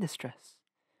did you find this dress?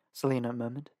 Selina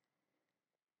murmured.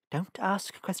 Don't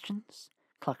ask questions,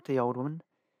 clucked the old woman.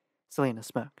 Selina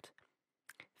smirked.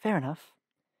 Fair enough.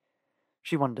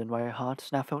 She wondered why her heart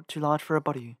now felt too large for her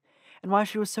body, and why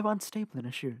she was so unstable in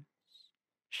her shoes.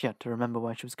 She had to remember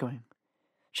where she was going.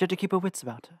 She had to keep her wits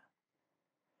about her.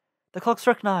 The clock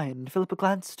struck 9, and Philippa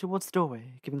glanced towards the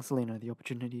doorway, giving Selina the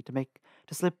opportunity to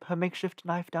slip her makeshift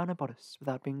knife down her bodice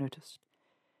without being noticed.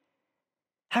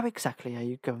 How exactly are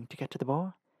you going to get to the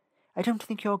ball? I don't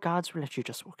think your guards will let you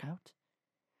just walk out.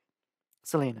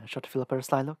 Selina shot Philippa a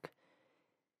sly look.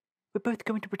 We're both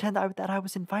going to pretend that I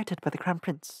was invited by the Crown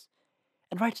Prince,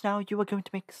 and right now you are going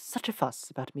to make such a fuss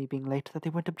about me being late that they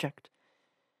won't object.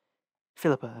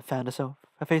 Philippa fanned herself,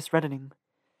 her face reddening.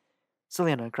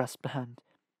 Selina grasped her hand.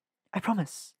 I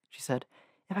promise, she said.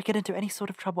 If I get into any sort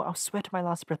of trouble, I'll swear to my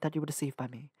last breath that you were deceived by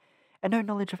me, and no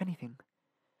knowledge of anything.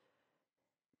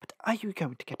 But are you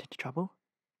going to get into trouble?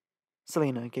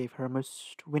 Selina gave her a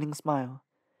most winning smile.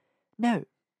 No,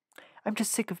 I'm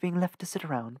just sick of being left to sit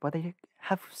around while they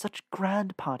have such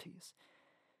grand parties.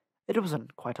 It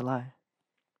wasn't quite a lie.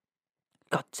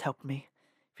 God help me,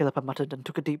 Philippa muttered and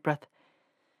took a deep breath.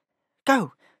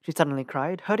 Go, she suddenly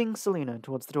cried, hurrying Selina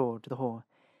towards the door to the hall.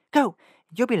 Go,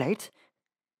 you'll be late.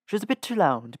 She was a bit too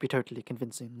loud to be totally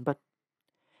convincing, but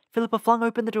Philippa flung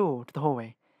open the door to the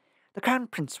hallway. The Crown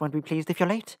Prince won't be pleased if you're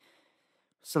late.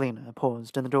 Selina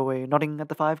paused in the doorway, nodding at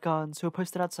the 5 guards who were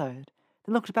posted outside,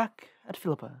 then looked back at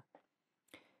Philippa.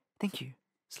 Thank you,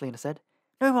 Selina said.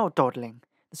 No more dawdling,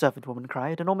 the servant woman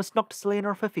cried, and almost knocked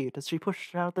Selina off her feet as she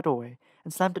pushed out the doorway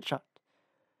and slammed it shut.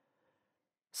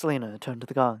 Selina turned to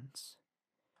the guards.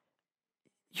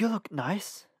 You look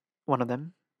nice, one of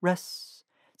them, Ress,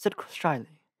 said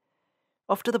shyly.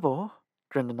 Off to the ball,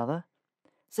 grinned another.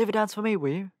 Save a dance for me,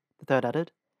 will you? The third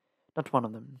added. Not one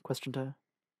of them questioned her.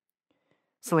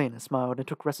 Selina smiled and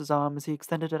took Ress's arm as he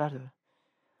extended it at her.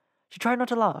 She tried not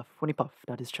to laugh when he puffed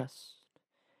at his chest.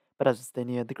 But as they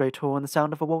neared the great hall and the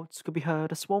sound of a waltz could be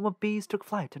heard, a swarm of bees took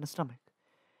flight in her stomach.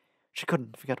 She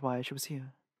couldn't forget why she was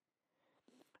here.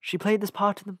 She played this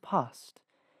part in the past,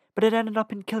 but it ended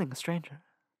up in killing a stranger,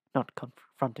 not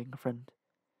confronting a friend.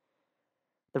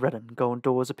 The red and gold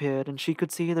doors appeared, and she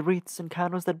could see the wreaths and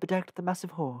candles that bedecked the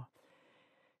massive hall.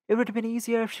 It would have been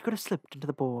easier if she could have slipped into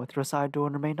the ball through a side door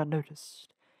and remained unnoticed,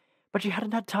 but she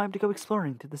hadn't had time to go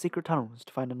exploring through the secret tunnels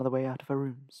to find another way out of her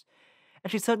rooms,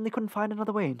 and she certainly couldn't find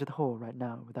another way into the hall right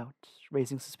now without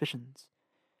raising suspicions.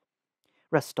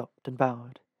 Rest stopped and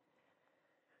bowed.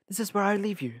 This is where I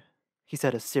leave you, he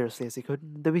said as seriously as he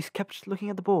could, though he kept looking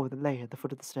at the ball that lay at the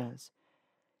foot of the stairs.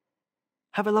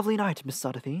 Have a lovely night, Miss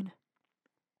Sardathine.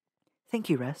 Thank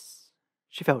you, Ress.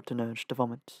 She felt an urge to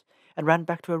vomit, and ran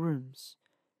back to her rooms.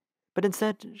 But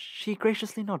instead, she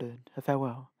graciously nodded her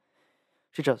farewell.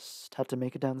 She just had to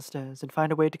make it down the stairs and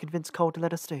find a way to convince Cole to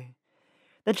let her stay.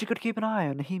 Then she could keep an eye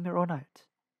on Nahima all night.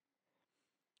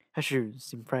 Her shoes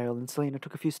seemed frail, and Selina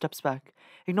took a few steps back,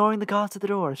 ignoring the guards at the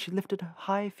door as she lifted her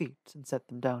high feet and set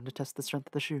them down to test the strength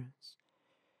of the shoes.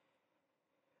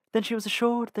 Then she was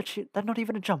assured that not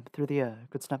even a jump through the air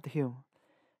could snap the heel.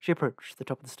 She approached the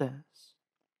top of the stairs.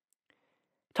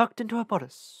 Tucked into her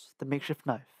bodice, the makeshift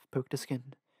knife poked her skin.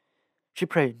 She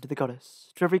prayed to the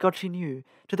goddess, to every god she knew,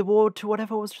 to the ward, to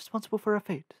whatever was responsible for her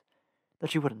fate,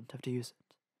 that she wouldn't have to use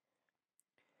it.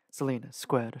 Selina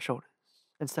squared her shoulders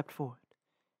and stepped forward.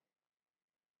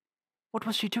 What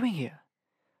was she doing here?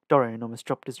 Dorian almost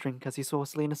dropped his drink as he saw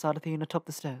Selina Sardathine atop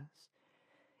the stairs.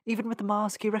 Even with the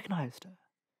mask, he recognized her.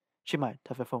 She might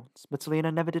have her faults, but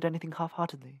Selina never did anything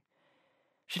half-heartedly.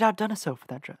 She'd outdone herself with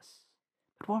that dress.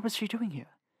 But what was she doing here?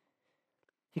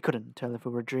 He couldn't tell if it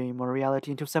were a dream or a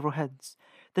reality until several heads.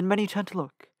 Then many turned to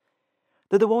look.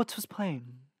 Though the waltz was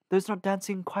playing, those not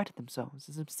dancing quieted themselves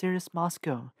as a mysterious masked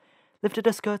girl, lifted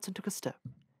her skirts and took a step,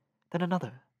 then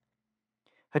another.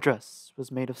 Her dress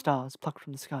was made of stars plucked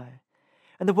from the sky,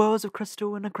 and the whirls of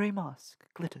crystal in a grey mask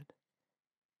glittered.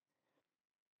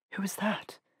 "Who is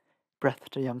that?"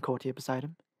 breathed a young courtier beside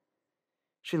him.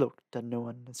 She looked at no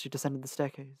one as she descended the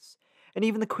staircase, and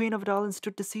even the Queen of Adalin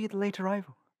stood to see the late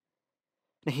arrival.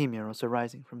 Nehemia also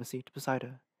rising from a seat beside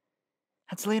her.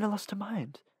 Had Selena lost her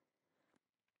mind?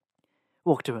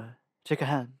 Walked to her, took her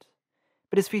hand,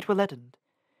 but his feet were leadened,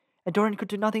 and Dorian could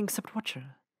do nothing except watch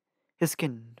her. His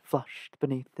skin flushed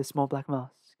beneath his small black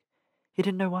mask. He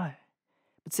didn't know why,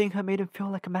 but seeing her made him feel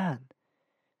like a man.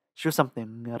 She was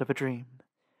something out of a dream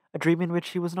in which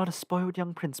he was not a spoiled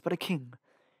young prince, but a king.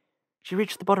 She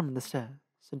reached the bottom of the stairs,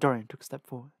 and Dorian took a step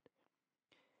forward.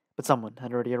 But someone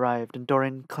had already arrived, and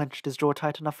Dorian clenched his jaw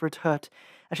tight enough for it to hurt,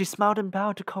 as she smiled and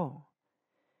bowed to Cole.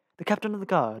 The captain of the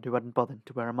guard, who hadn't bothered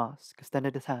to wear a mask,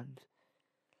 extended his hand.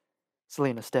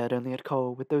 Selena stared only at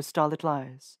Cole with those starlit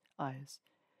eyes,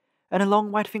 and her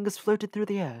long white fingers floated through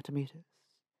the air to meet his.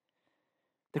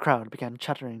 The crowd began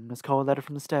chattering as Cole led her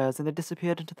from the stairs, and they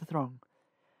disappeared into the throng.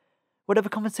 Whatever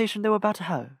conversation they were about to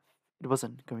have, it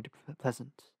wasn't going to be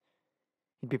pleasant.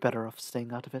 He'd be better off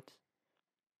staying out of it.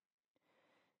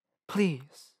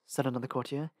 "Please," said another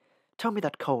courtier, "tell me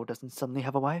that Cole doesn't suddenly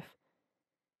have a wife."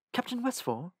 "Captain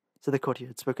Westfall," said the courtier who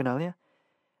had spoken earlier,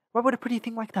 "why would a pretty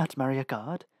thing like that marry a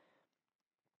guard?"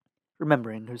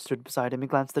 Remembering who stood beside him, he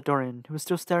glanced at Dorian, who was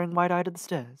still staring wide-eyed at the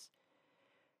stairs.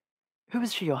 "Who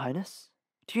is she, Your Highness?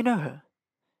 Do you know her?"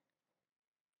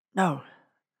 "No,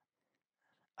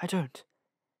 I don't,"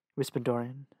 whispered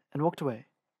Dorian, and walked away.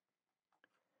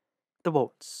 The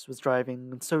waltz was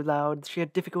driving and so loud she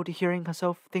had difficulty hearing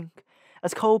herself think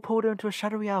as Cole pulled her into a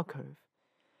shadowy alcove.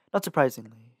 Not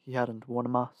surprisingly, he hadn't worn a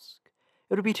mask.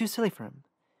 It would be too silly for him,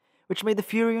 which made the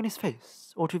fury on his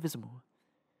face all too visible.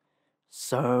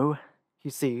 "So," he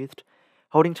seethed,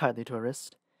 holding tightly to her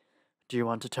wrist, "do you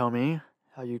want to tell me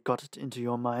how you got it into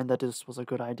your mind that this was a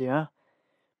good idea?"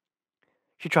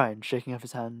 She tried shaking off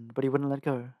his hand, but he wouldn't let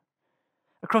go.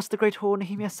 Across the great hall,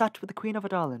 Nehemia sat with the Queen of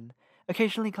Adalin,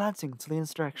 occasionally glancing in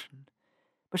Selena's direction.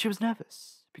 But she was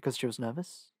nervous, because she was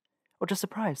nervous, or just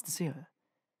surprised to see her.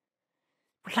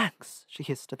 "Relax," she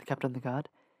hissed at the captain of the guard.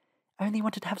 "I only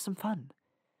wanted to have some fun."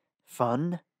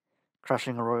 "Fun?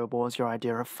 Crushing a royal ball is your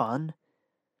idea of fun?"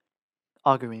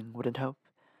 Arguing wouldn't help.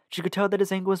 She could tell that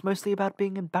his anger was mostly about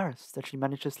being embarrassed that she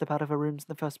managed to slip out of her rooms in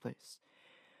the first place.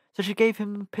 So she gave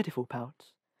him a pitiful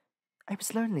pout. "I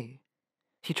was lonely."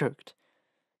 He choked.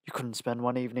 "You couldn't spend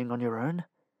one evening on your own?"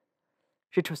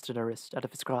 She twisted her wrist out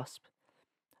of his grasp.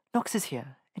 "Nox is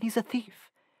here, and he's a thief.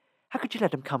 How could you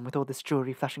let him come with all this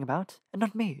jewelry flashing about, and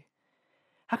not me?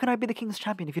 How can I be the king's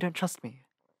champion if you don't trust me?"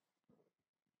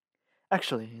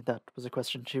 Actually, that was a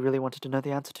question she really wanted to know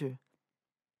the answer to.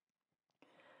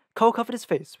 Cole covered his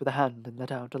face with a hand and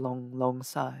let out a long, long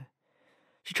sigh.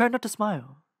 She tried not to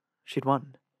smile. She'd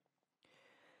won.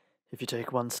 "If you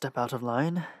take one step out of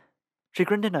line," she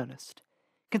grinned in earnest,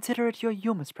 "consider it your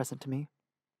Yuma's present to me."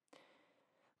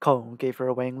 Cole gave her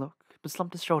a weighing look, but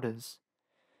slumped his shoulders.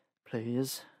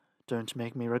 "Please, don't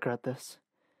make me regret this."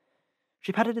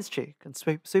 She patted his cheek and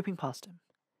swooping past him.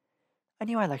 "I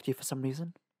knew I liked you for some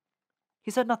reason."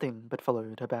 He said nothing, but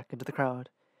followed her back into the crowd.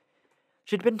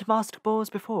 She'd been to masked balls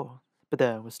before, but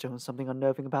there was still something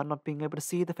unnerving about not being able to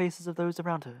see the faces of those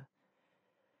around her.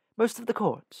 Most of the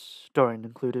court, Dorian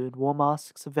included, wore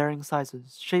masks of varying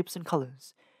sizes, shapes, and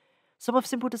colors, some of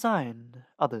simple design,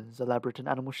 others elaborate and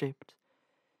animal-shaped.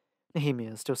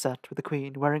 Nehemia still sat with the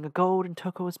queen, wearing a gold and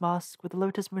turquoise mask with a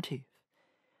lotus motif.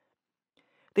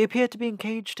 They appeared to be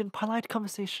engaged in polite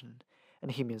conversation,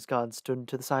 and Nehemia's guard stood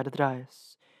to the side of the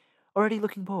dais, already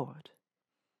looking bored.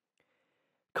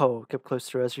 Cole kept close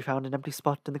to her as she found an empty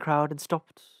spot in the crowd and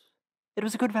stopped. It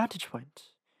was a good vantage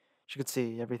point. She could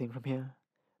see everything from here.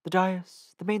 The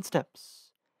dais, the main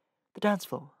steps, the dance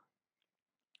floor.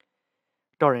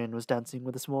 Dorian was dancing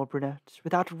with a small brunette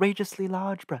with outrageously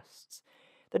large breasts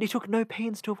that he took no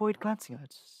pains to avoid glancing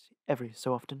at every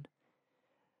so often.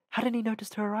 Hadn't he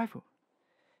noticed her arrival?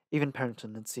 Even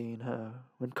Parrington had seen her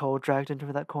when Cole dragged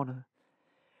into that corner.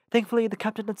 Thankfully, the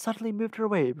captain had subtly moved her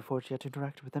away before she had to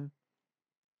interact with him.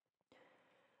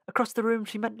 Across the room,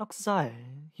 she met Nox's eye.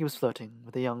 He was flirting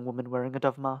with a young woman wearing a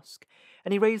dove mask,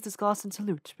 and he raised his glass in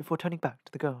salute before turning back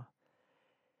to the girl.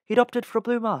 He'd opted for a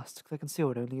blue mask that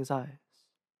concealed only his eyes.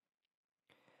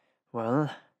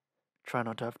 "Well, try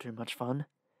not to have too much fun,"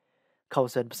 Cole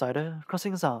said beside her,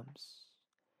 crossing his arms.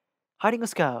 Hiding a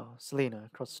scowl, Selena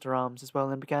crossed her arms as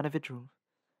well and began a vigil.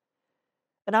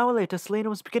 An hour later, Selena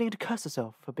was beginning to curse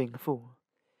herself for being a fool.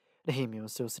 Nehemia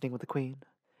was still sitting with the queen,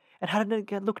 and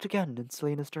hadn't looked again in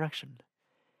Selena's direction.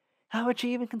 How had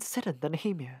she even considered that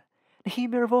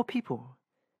Nehemia of all people,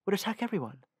 would attack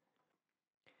everyone?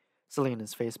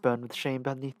 Selena's face burned with shame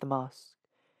beneath the mask.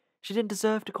 She didn't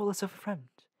deserve to call herself a friend.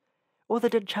 All the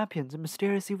dead champions and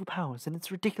mysterious evil powers in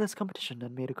its ridiculous competition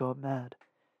had made her go mad.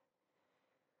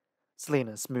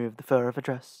 Selena smoothed the fur of her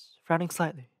dress, frowning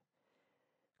slightly.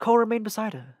 Cole remained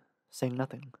beside her, saying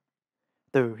nothing.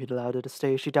 Though he'd allowed her to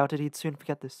stay, she doubted he'd soon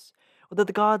forget this, or that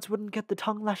the guards wouldn't get the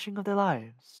tongue-lashing of their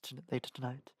lives later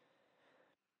tonight.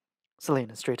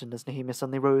 Selena straightened as Nehemia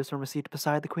suddenly rose from her seat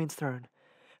beside the queen's throne,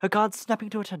 her guards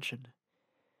snapping to attention.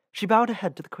 She bowed her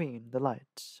head to the queen, the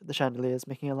light of the chandeliers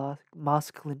making her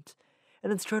mask glint,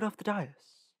 and then strode off the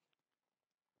dais.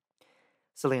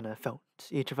 Selena felt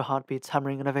each of her heartbeats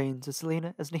hammering in her veins as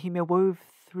Nehemia wove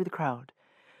through the crowd,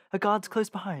 her guards close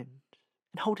behind,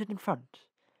 and halted in front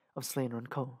of Selena and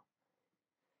Cole.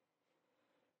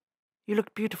 "You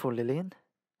look beautiful, Lillian,"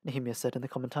 Nehemia said in the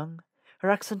common tongue, her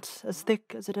accent as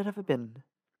thick as it had ever been.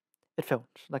 It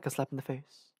felt like a slap in the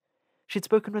face. She'd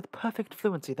spoken with perfect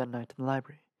fluency that night in the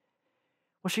library.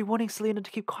 Was she warning Selena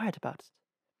to keep quiet about it?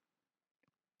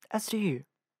 "As do you,"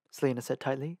 Selena said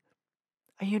tightly.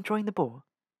 "Are you enjoying the ball?"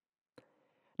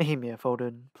 Nehemia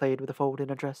played with a fold in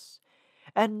her dress,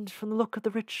 and from the look of the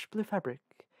rich blue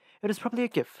fabric, it was probably a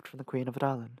gift from the Queen of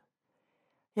Adarlan.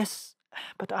 "Yes,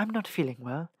 but I'm not feeling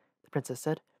well," the princess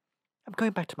said. "I'm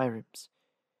going back to my rooms."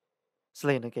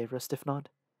 Selena gave her a stiff nod.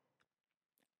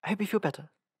 "I hope you feel better,"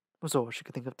 was all she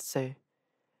could think of to say.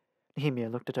 Nehemia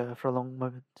looked at her for a long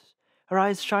moment, her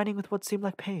eyes shining with what seemed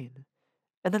like pain,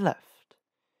 and then left.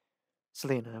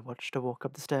 Selena watched her walk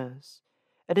up the stairs,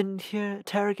 and didn't hear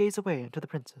Tara gaze away until the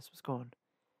princess was gone.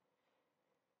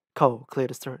 Cole cleared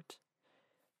his throat.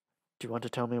 "Do you want to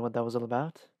tell me what that was all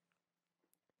about?"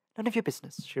 "None of your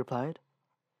business," she replied.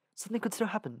 Something could still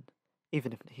happen,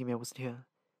 even if Nehemia wasn't here.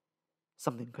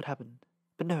 Something could happen,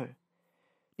 but no.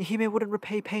 Nehemia wouldn't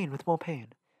repay pain with more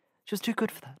pain. She was too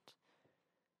good for that.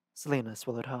 Selena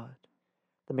swallowed hard.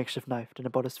 The makeshift knife in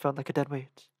her bodice felt like a dead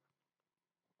weight.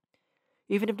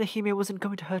 Even if Nehemia wasn't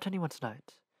going to hurt anyone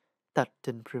tonight, that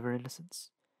didn't prove her innocence.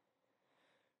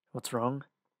 "What's wrong?"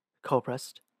 Cole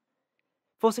pressed.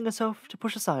 Forcing herself to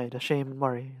push aside her shame and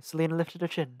worry, Selena lifted her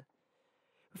chin.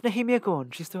 With Nehemia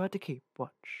gone, she still had to keep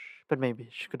watch, but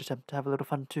maybe she could attempt to have a little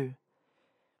fun too.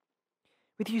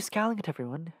 "With you scowling at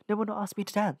everyone, no one will ask me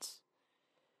to dance."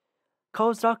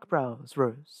 Cole's dark brows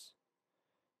rose.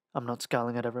 "I'm not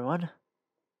scowling at everyone."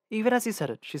 Even as he said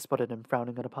it, she spotted him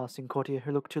frowning at a passing courtier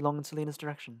who looked too long in Selena's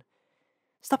direction.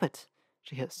 "Stop it,"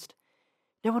 she hissed.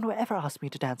 "No one will ever ask me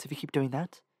to dance if you keep doing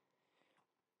that."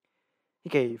 He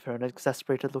gave her an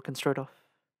exasperated look and strode off.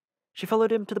 She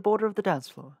followed him to the border of the dance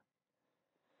floor.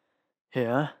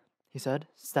 "Here," he said,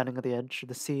 standing at the edge of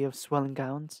the sea of swelling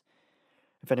gowns.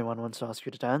 "If anyone wants to ask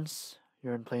you to dance,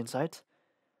 you're in plain sight."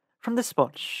 From this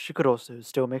spot, she could also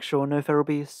still make sure no feral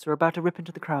beasts were about to rip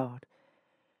into the crowd.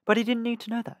 But he didn't need to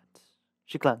know that.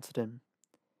 She glanced at him.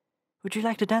 "Would you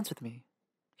like to dance with me?"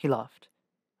 He laughed.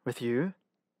 "With you?"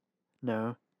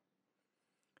 "No."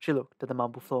 She looked at the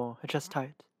marble floor, her chest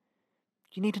tight.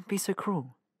 "You needn't be so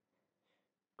cruel."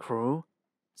 "Cruel?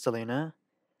 Selena?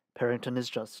 Parrington is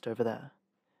just over there.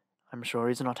 I'm sure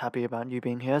he's not happy about you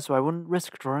being here, so I wouldn't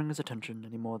risk drawing his attention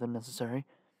any more than necessary."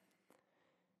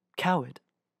 "Coward."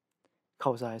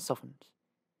 Cole's eyes softened.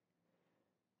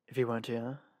 "If he weren't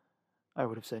here, I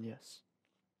would have said yes."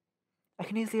 "I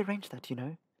can easily arrange that, you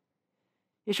know."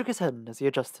 He shook his head as he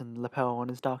adjusted the lapel on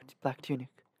his dark black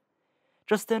tunic.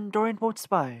 Just then, Dorian walked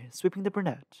by, sweeping the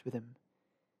brunette with him.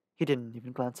 He didn't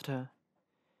even glance at her.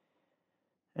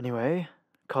 "Anyway,"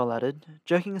 Cole added,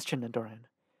 jerking his chin at Dorian,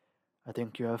 "I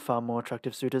think you have far more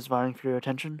attractive suitors vying for your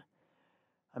attention.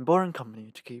 I'm boring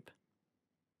company to keep."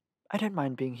 "I don't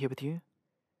mind being here with you."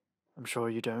 "I'm sure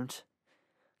you don't,"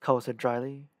 Cole said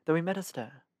dryly, though he met a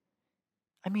stare.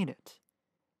 "I mean it.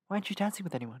 Why aren't you dancing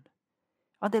with anyone?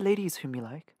 Aren't there ladies whom you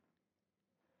like?"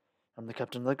 "I'm the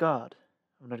captain of the guard.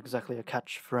 I'm not exactly a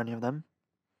catch for any of them."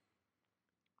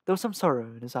 There was some sorrow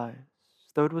in his eyes,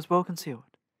 though it was well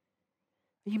concealed.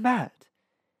 "Are you mad?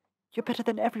 You're better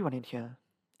than everyone in here.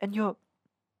 And you're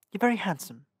very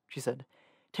handsome," she said,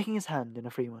 taking his hand in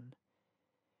a free one.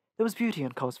 There was beauty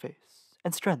in Cole's face,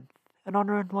 and strength, and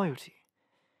honor and loyalty.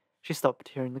 She stopped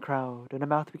hearing the crowd, and her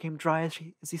mouth became dry as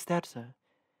he stared at her.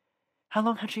 How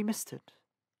long had she missed it?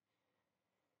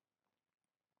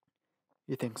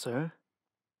 "You think so?"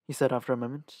 he said after a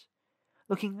moment,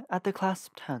 looking at their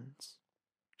clasped hands.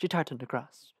 She tightened her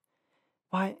grasp.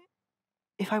 "Why,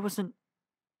 if I wasn't...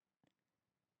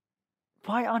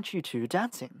 Why aren't you two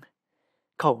dancing?"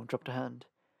 Cole dropped her hand.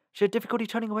 She had difficulty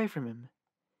turning away from him.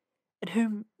 "And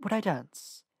whom would I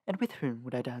dance? And with whom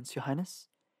would I dance, your highness?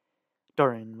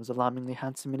 Dorian was alarmingly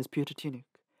handsome in his pewter tunic.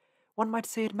 One might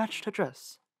say it matched her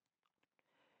dress.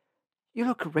 You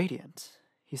look radiant,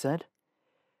 he said.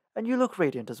 And you look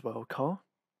radiant as well, Cole.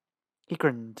 He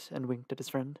grinned and winked at his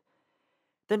friend.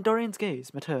 Then Dorian's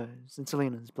gaze met hers, and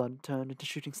Selena's blood turned into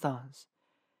shooting stars.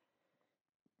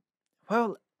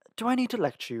 Well, do I need to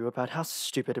lecture you about how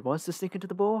stupid it was to sneak into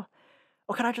the ball?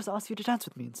 Or can I just ask you to dance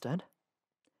with me instead?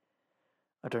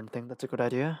 I don't think that's a good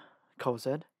idea, Cole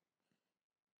said.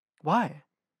 Why?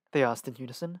 They asked in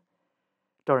unison.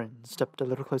 Dorian stepped a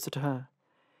little closer to her,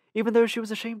 even though she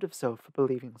was ashamed of herself for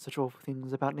believing such awful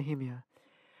things about Nehemia.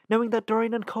 Knowing that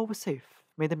Dorian and Cole were safe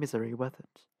made the misery worth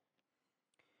it.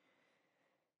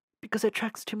 Because it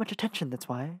attracts too much attention, that's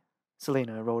why.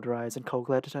 Selena rolled her eyes and Cole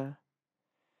glared at her.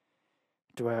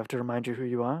 Do I have to remind you who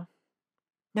you are?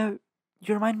 No,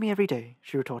 you remind me every day,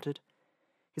 she retorted.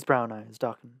 His brown eyes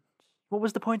darkened. What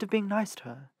was the point of being nice to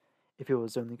her, if he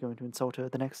was only going to insult her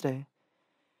the next day?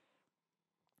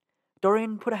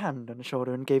 Dorian put a hand on his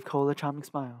shoulder and gave Cole a charming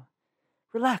smile.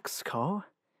 Relax, Cole,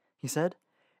 he said,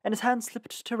 and his hand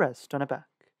slipped to rest on her back,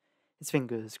 his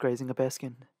fingers grazing her bare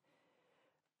skin.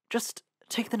 Just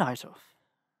take the night off.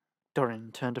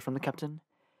 Dorian turned from the captain.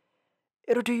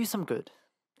 It'll do you some good,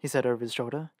 he said over his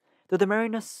shoulder, though the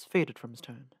merriness faded from his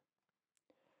tone.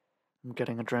 I'm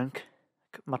getting a drink,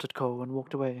 muttered Cole and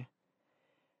walked away.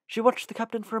 She watched the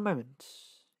captain for a moment.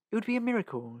 It would be a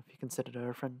miracle if he considered her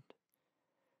a friend.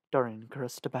 Dorian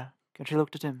caressed her back, and she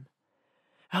looked at him.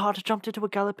 Her heart jumped into a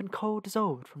gallop and Cole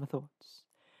dissolved from her thoughts,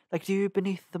 like dew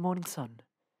beneath the morning sun.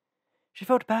 She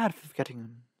felt bad for forgetting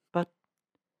him, but...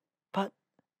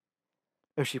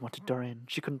 Oh, she wanted Dorian.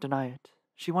 She couldn't deny it.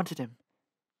 She wanted him.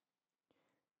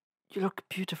 You look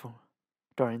beautiful,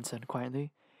 Dorian said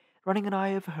quietly, running an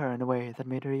eye over her in a way that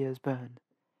made her ears burn.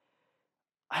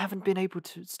 I haven't been able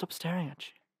to stop staring at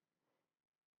you.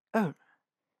 Oh,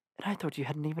 and I thought you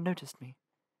hadn't even noticed me.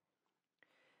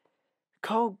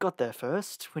 Cole got there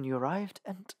first when you arrived,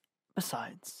 and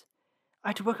besides, I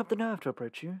had to work up the nerve to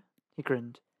approach you. He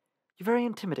grinned. You're very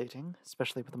intimidating,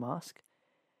 especially with a mask.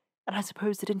 And I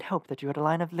suppose it didn't help that you had a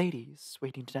line of ladies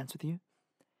waiting to dance with you.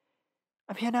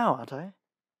 I'm here now, aren't I?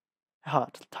 Her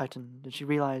heart tightened, and she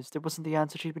realized it wasn't the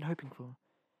answer she'd been hoping for.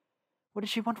 What did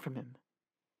she want from him?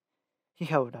 He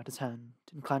held out his hand,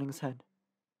 inclining his head.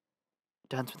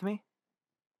 Dance with me?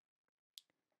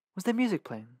 Was there music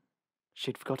playing?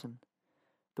 She'd forgotten.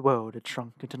 The world had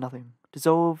shrunk into nothing,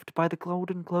 dissolved by the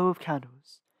golden glow of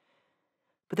candles.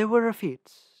 But there were her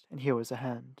feet, and here was her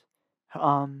hand, her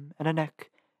arm, and her neck,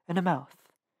 and her mouth.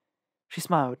 She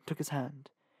smiled and took his hand,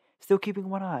 still keeping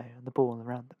one eye on the ball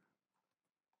around them.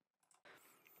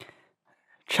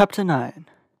 Chapter 9.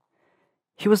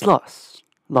 He was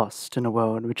lost in a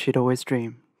world which he had always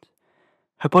dreamed.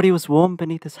 Her body was warm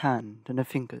beneath his hand, and her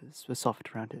fingers were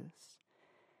soft around his.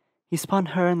 He spun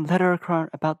her and led her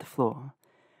about the floor,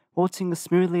 waltzing as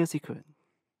smoothly as he could.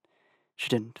 She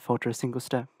didn't falter a single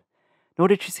step, nor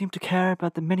did she seem to care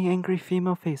about the many angry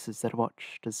female faces that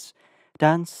watched as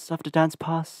dance after dance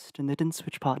passed and they didn't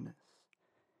switch partners.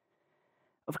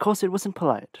 Of course, it wasn't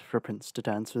polite for a prince to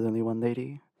dance with only one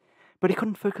lady, but he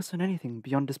couldn't focus on anything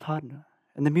beyond his partner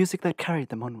and the music that carried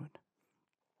them onward.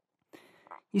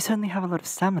 You certainly have a lot of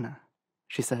stamina,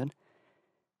 she said.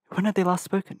 When had they last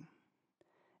spoken?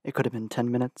 It could have been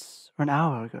 10 minutes or an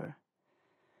hour ago.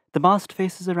 The masked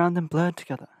faces around them blurred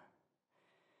together.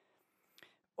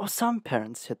 Well, some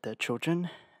parents hit their children.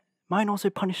 Mine also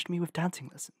punished me with dancing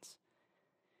lessons.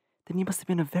 Then you must have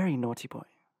been a very naughty boy.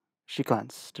 She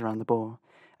glanced around the ball,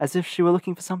 as if she were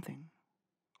looking for something,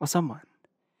 or someone.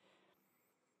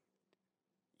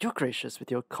 You're gracious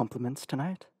with your compliments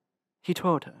tonight. He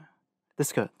twirled her. The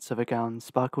skirts of her gown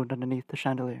sparkled underneath the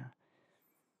chandelier.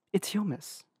 It's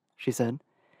Yilmis, she said.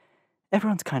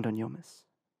 Everyone's kind on Yilmis.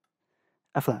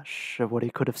 A flash of what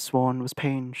he could have sworn was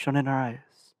pain shone in her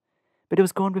eyes, but it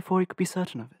was gone before he could be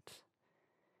certain of it.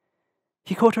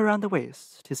 He caught her around the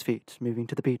waist, his feet moving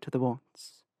to the beat of the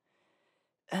waltz.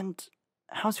 And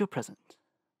how's your present?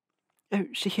 Oh,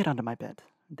 she hid under my bed,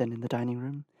 then in the dining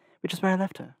room, which is where I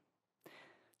left her.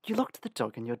 You locked the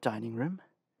dog in your dining room?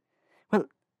 Well,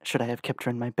 should I have kept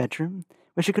her in my bedroom,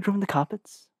 where she could ruin the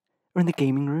carpets? Or in the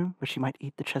gaming room, where she might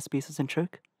eat the chess pieces and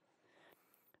choke?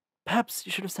 Perhaps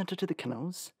you should have sent her to the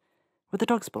kennels, where the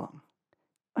dogs belong.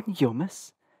 On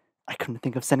Yilmis? I couldn't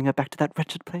think of sending her back to that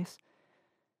wretched place.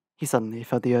 He suddenly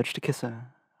felt the urge to kiss her,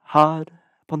 hard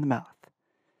upon the mouth.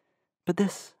 But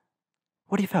this,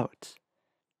 what he felt,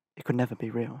 it could never be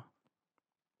real.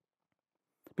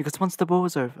 Because once the war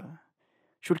was over,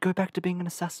 she would go back to being an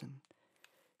assassin,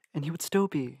 and he would still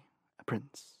be a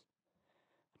prince.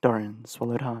 Dorian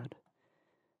swallowed hard.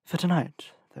 For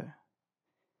tonight, though.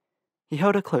 He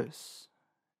held her close,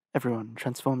 everyone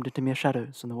transformed into mere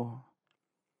shadows on the wall.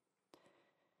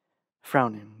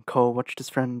 Frowning, Cole watched his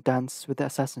friend dance with the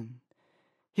assassin.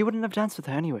 He wouldn't have danced with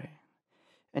her anyway,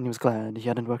 and he was glad he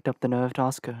hadn't worked up the nerve to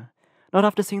ask her, not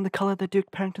after seeing the colour that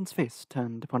Duke Parrington's face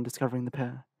turned upon discovering the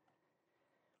pair.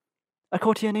 A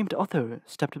courtier named Otho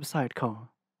stepped beside Cole.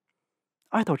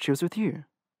 I thought she was with you.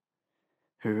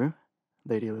 Who?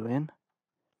 Lady Lillian.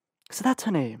 So that's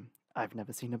her name. I've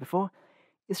never seen her before.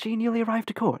 Is she newly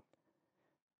arrived at court?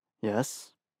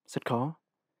 Yes, said Cole.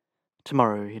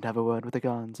 Tomorrow he'd have a word with the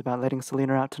guards about letting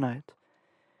Selina out tonight.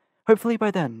 Hopefully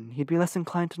by then he'd be less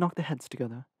inclined to knock their heads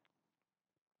together.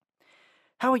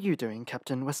 How are you doing,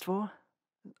 Captain Westfall?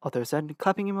 Otho said,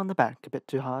 clapping him on the back a bit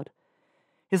too hard.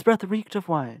 His breath reeked of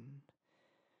wine.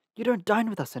 You don't dine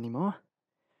with us anymore.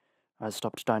 I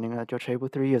stopped dining at your table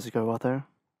 3 years ago, Otho.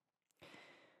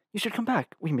 You should come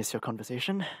back. We miss your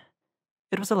conversation.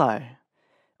 It was a lie.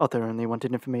 Otho only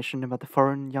wanted information about the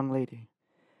foreign young lady.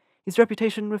 His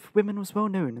reputation with women was well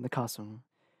known in the castle,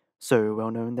 so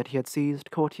well known that he had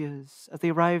seized courtiers as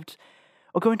they arrived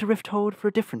or going to Rifthold for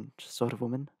a different sort of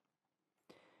woman.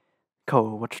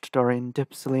 Cole watched Dorian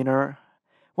dip Selina,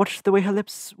 watched the way her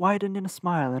lips widened in a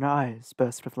smile and her eyes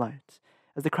burst with light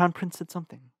as the Crown Prince said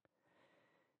something.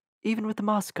 Even with the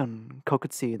mask on, Cole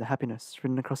could see the happiness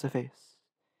written across her face.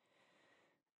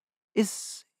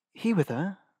 Is he with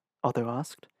her? Otho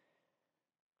asked.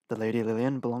 The Lady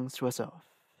Lillian belongs to herself,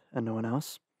 and no one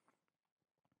else.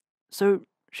 So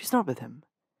she's not with him?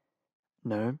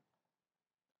 No.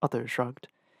 Otho shrugged.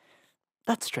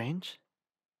 That's strange.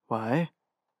 Why?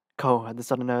 Cole had the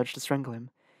sudden urge to strangle him.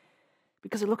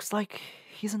 Because it looks like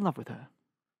he's in love with her,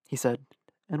 he said,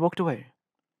 and walked away.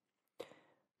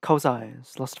 Cole's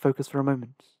eyes lost focus for a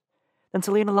moment. Then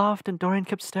Selina laughed and Dorian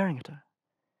kept staring at her.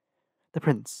 The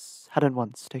prince hadn't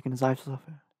once taken his eyes off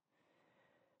her.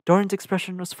 Dorian's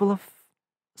expression was full of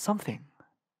something.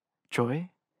 Joy?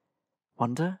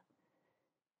 Wonder?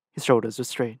 His shoulders were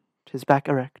straight, his back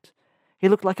erect. He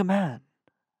looked like a man,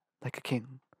 like a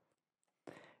king.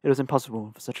 It was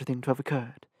impossible for such a thing to have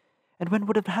occurred. And when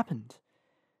would it have happened?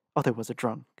 Otho was a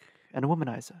drunk and a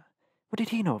womanizer. What did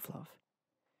he know of love?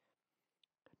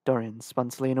 Dorian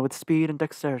spun Selina with speed and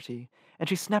dexterity, and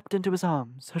she snapped into his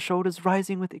arms, her shoulders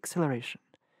rising with exhilaration.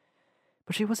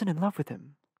 But she wasn't in love with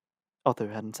him. Otho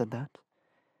hadn't said that.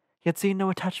 He had seen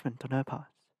no attachment on her part.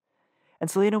 And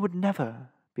Selina would never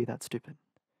be that stupid.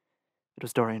 It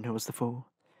was Dorian who was the fool.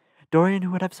 Dorian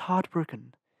who would have his heart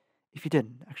broken if he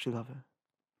didn't actually love her.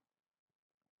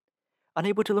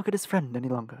 Unable to look at his friend any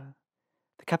longer,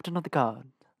 the captain of the guard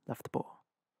left the ball.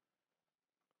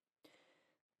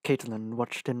 Caitlin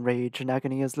watched in rage and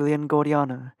agony as Lillian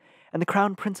Gordiana and the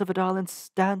Crown Prince of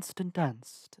Adalance danced and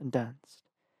danced and danced.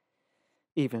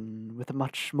 Even with a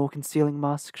much more concealing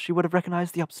mask, she would have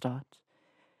recognized the upstart.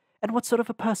 And what sort of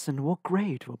a person wore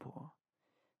grey to a ball?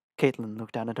 Caitlin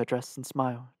looked down at her dress and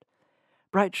smiled.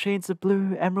 Bright shades of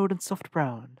blue, emerald, and soft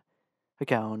brown. Her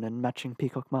gown and matching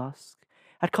peacock mask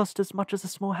had cost as much as a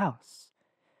small house.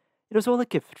 It was all a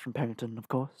gift from Parrington, of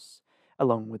course,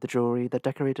 along with the jewelry that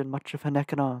decorated much of her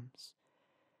neck and arms.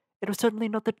 It was certainly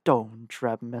not the dull and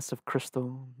drab mess of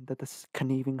crystal that this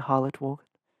conniving harlot wore.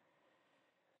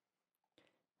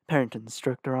 Parrington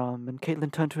stroked her arm, and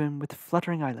Caitlin turned to him with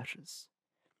fluttering eyelashes.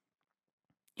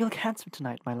 You look handsome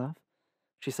tonight, my love,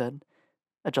 she said,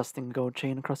 adjusting the gold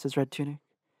chain across his red tunic.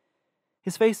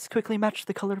 His face quickly matched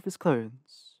the color of his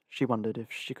clothes. She wondered if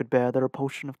she could bear the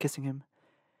repulsion of kissing him.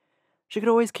 She could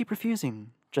always keep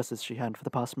refusing, just as she had for the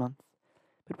past month,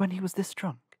 but when he was this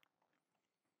drunk.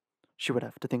 She would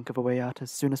have to think of a way out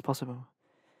as soon as possible,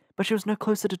 but she was no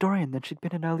closer to Dorian than she'd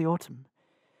been in early autumn,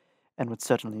 and would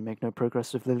certainly make no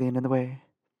progress with Lillian in the way.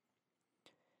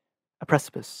 A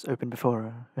precipice opened before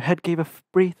her. Her head gave a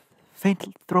brief,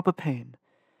 faint throb of pain.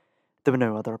 There were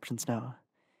no other options now.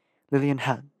 Lillian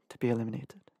had to be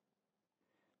eliminated.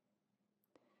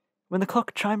 When the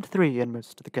clock chimed 3 and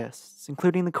most of the guests,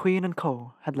 including the Queen and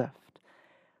Cole, had left,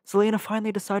 Selina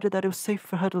finally decided that it was safe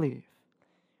for her to leave.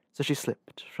 So she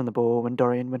slipped from the ball when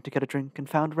Dorian went to get a drink and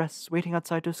found Ress waiting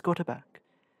outside to escort her back.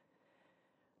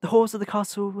 The halls of the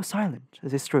castle were silent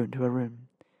as they strode to her room,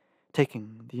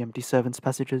 taking the empty servants'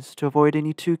 passages to avoid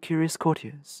any too curious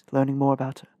courtiers learning more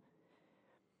about her.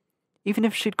 Even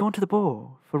if she'd gone to the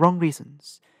ball for wrong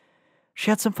reasons,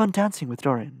 she had some fun dancing with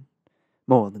Dorian.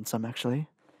 More than some, actually.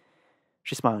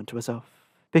 She smiled to herself,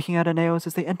 picking at her nails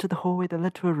as they entered the hallway that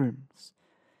led to her rooms.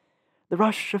 The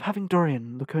rush of having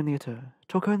Dorian look only at her,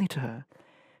 talk only to her,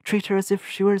 treat her as if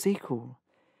she were his equal,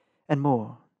 and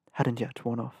more, hadn't yet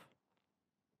worn off.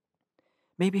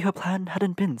 Maybe her plan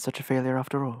hadn't been such a failure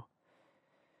after all.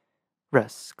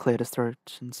 Rest cleared his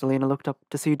throat, and Selena looked up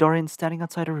to see Dorian standing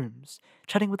outside her rooms,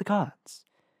 chatting with the guards.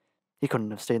 He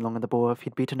couldn't have stayed long at the ball if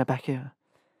he'd beaten her back here.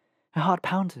 Her heart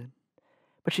pounded,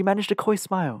 but she managed a coy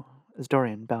smile as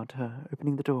Dorian bowed to her,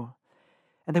 opening the door,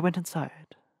 and they went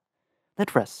inside.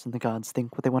 Let Rest and the guards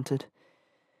think what they wanted.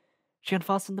 She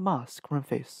unfastened the mask from her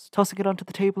face, tossing it onto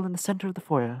the table in the center of the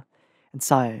foyer, and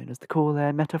sighed as the cool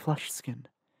air met her flushed skin.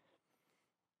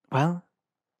 Well?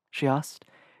 She asked,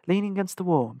 leaning against the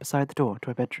wall beside the door to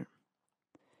her bedroom.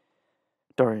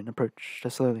 Dorian approached her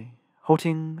slowly,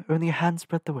 halting only a hand's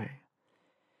breadth away.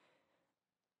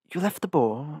 You left the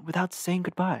ball without saying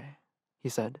goodbye, he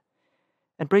said,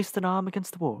 and braced an arm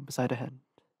against the wall beside her head.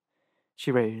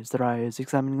 She raised her eyes,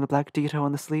 examining the black detail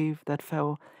on the sleeve that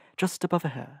fell just above her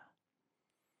hair.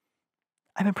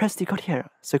 I'm impressed you got here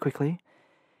so quickly,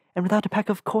 and without a pack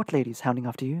of court ladies hounding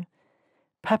after you.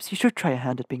 Perhaps you should try a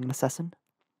hand at being an assassin.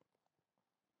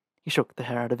 He shook the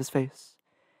hair out of his face.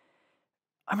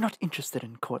 I'm not interested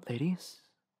in court ladies,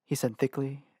 he said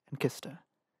thickly, and kissed her.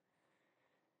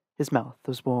 His mouth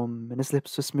was warm and his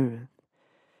lips were smooth,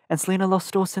 and Selena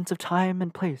lost all sense of time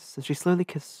and place as she slowly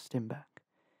kissed him back.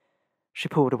 She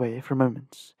pulled away for a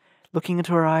moment, looking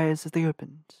into her eyes as they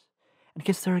opened, and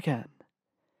kissed her again.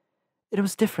 It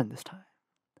was different this time,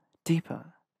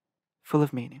 deeper, full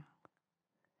of meaning.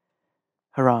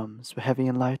 Her arms were heavy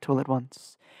and light all at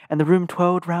once, and the room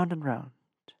twirled round and round.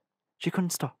 She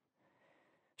couldn't stop.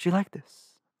 She liked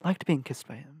this, liked being kissed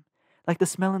by him, liked the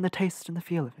smell and the taste and the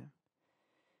feel of him.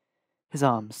 His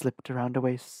arm slipped around her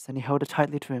waist, and he held her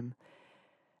tightly to him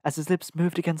as his lips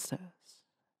moved against hers.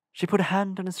 She put a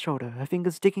hand on his shoulder, her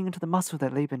fingers digging into the muscle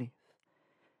that lay beneath.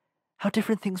 How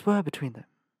different things were between them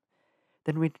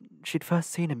than she'd first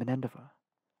seen him in Endeavour.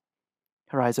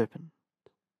 Her eyes opened.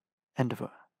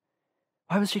 Endeavour.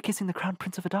 Why was she kissing the Crown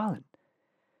Prince of Adalin?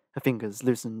 Her fingers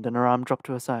loosened and her arm dropped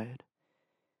to her side.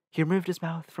 He removed his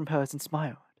mouth from hers and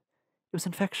smiled. It was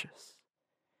infectious.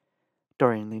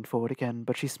 Dorian leaned forward again,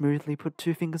 but she smoothly put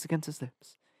 2 fingers against his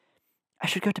lips. I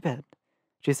should go to bed,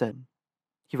 she said.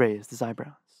 He raised his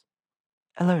eyebrows.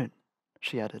 Alone,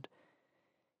 she added.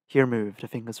 He removed her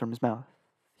fingers from his mouth.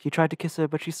 He tried to kiss her,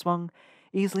 but she swung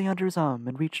easily under his arm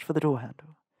and reached for the door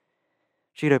handle.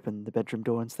 She had opened the bedroom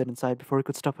door and slid inside before he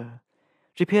could stop her.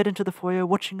 She peered into the foyer,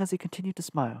 watching as he continued to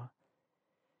smile.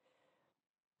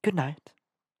 Good night.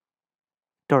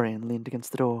 Dorian leaned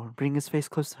against the door, bringing his face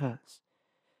close to hers.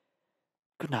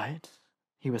 Good night,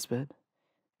 he whispered,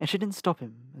 and she didn't stop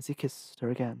him as he kissed her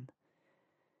again.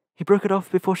 He broke it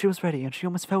off before she was ready, and she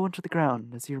almost fell onto the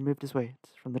ground as he removed his weight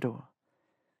from the door.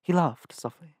 He laughed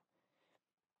softly.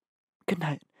 Good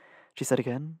night, she said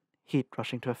again, heat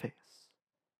rushing to her face.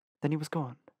 Then he was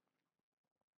gone.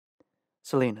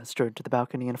 Selena strode to the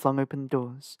balcony and flung open the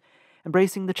doors,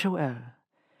 embracing the chill air.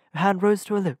 Her hand rose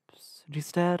to her lips, and she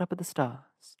stared up at the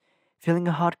stars, feeling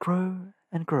her heart grow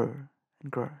and grow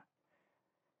and grow.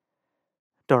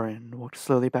 Dorian walked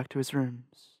slowly back to his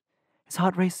rooms, his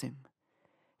heart racing.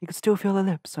 He could still feel her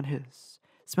lips on his,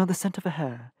 smell the scent of her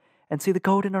hair, and see the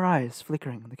gold in her eyes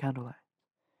flickering in the candlelight.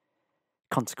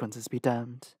 Consequences be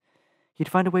damned. He'd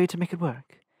find a way to make it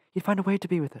work. He'd find a way to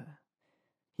be with her.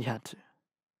 He had to.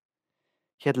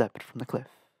 He had leapt from the cliff.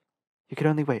 He could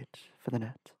only wait for the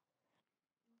net.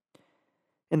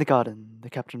 In the garden,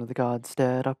 the captain of the guard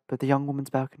stared up at the young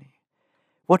woman's balcony,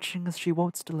 watching as she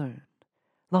waltzed alone,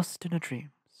 lost in her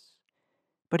dreams.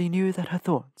 But he knew that her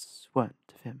thoughts weren't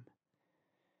of him.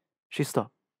 She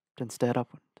stopped and stared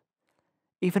upward.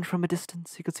 Even from a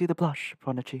distance he could see the blush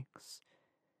upon her cheeks.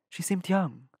 She seemed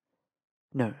young.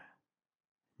 No,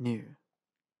 new.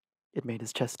 It made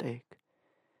his chest ache.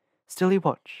 Still he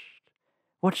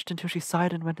watched until she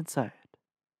sighed and went inside.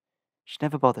 She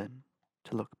never bothered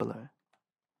to look below.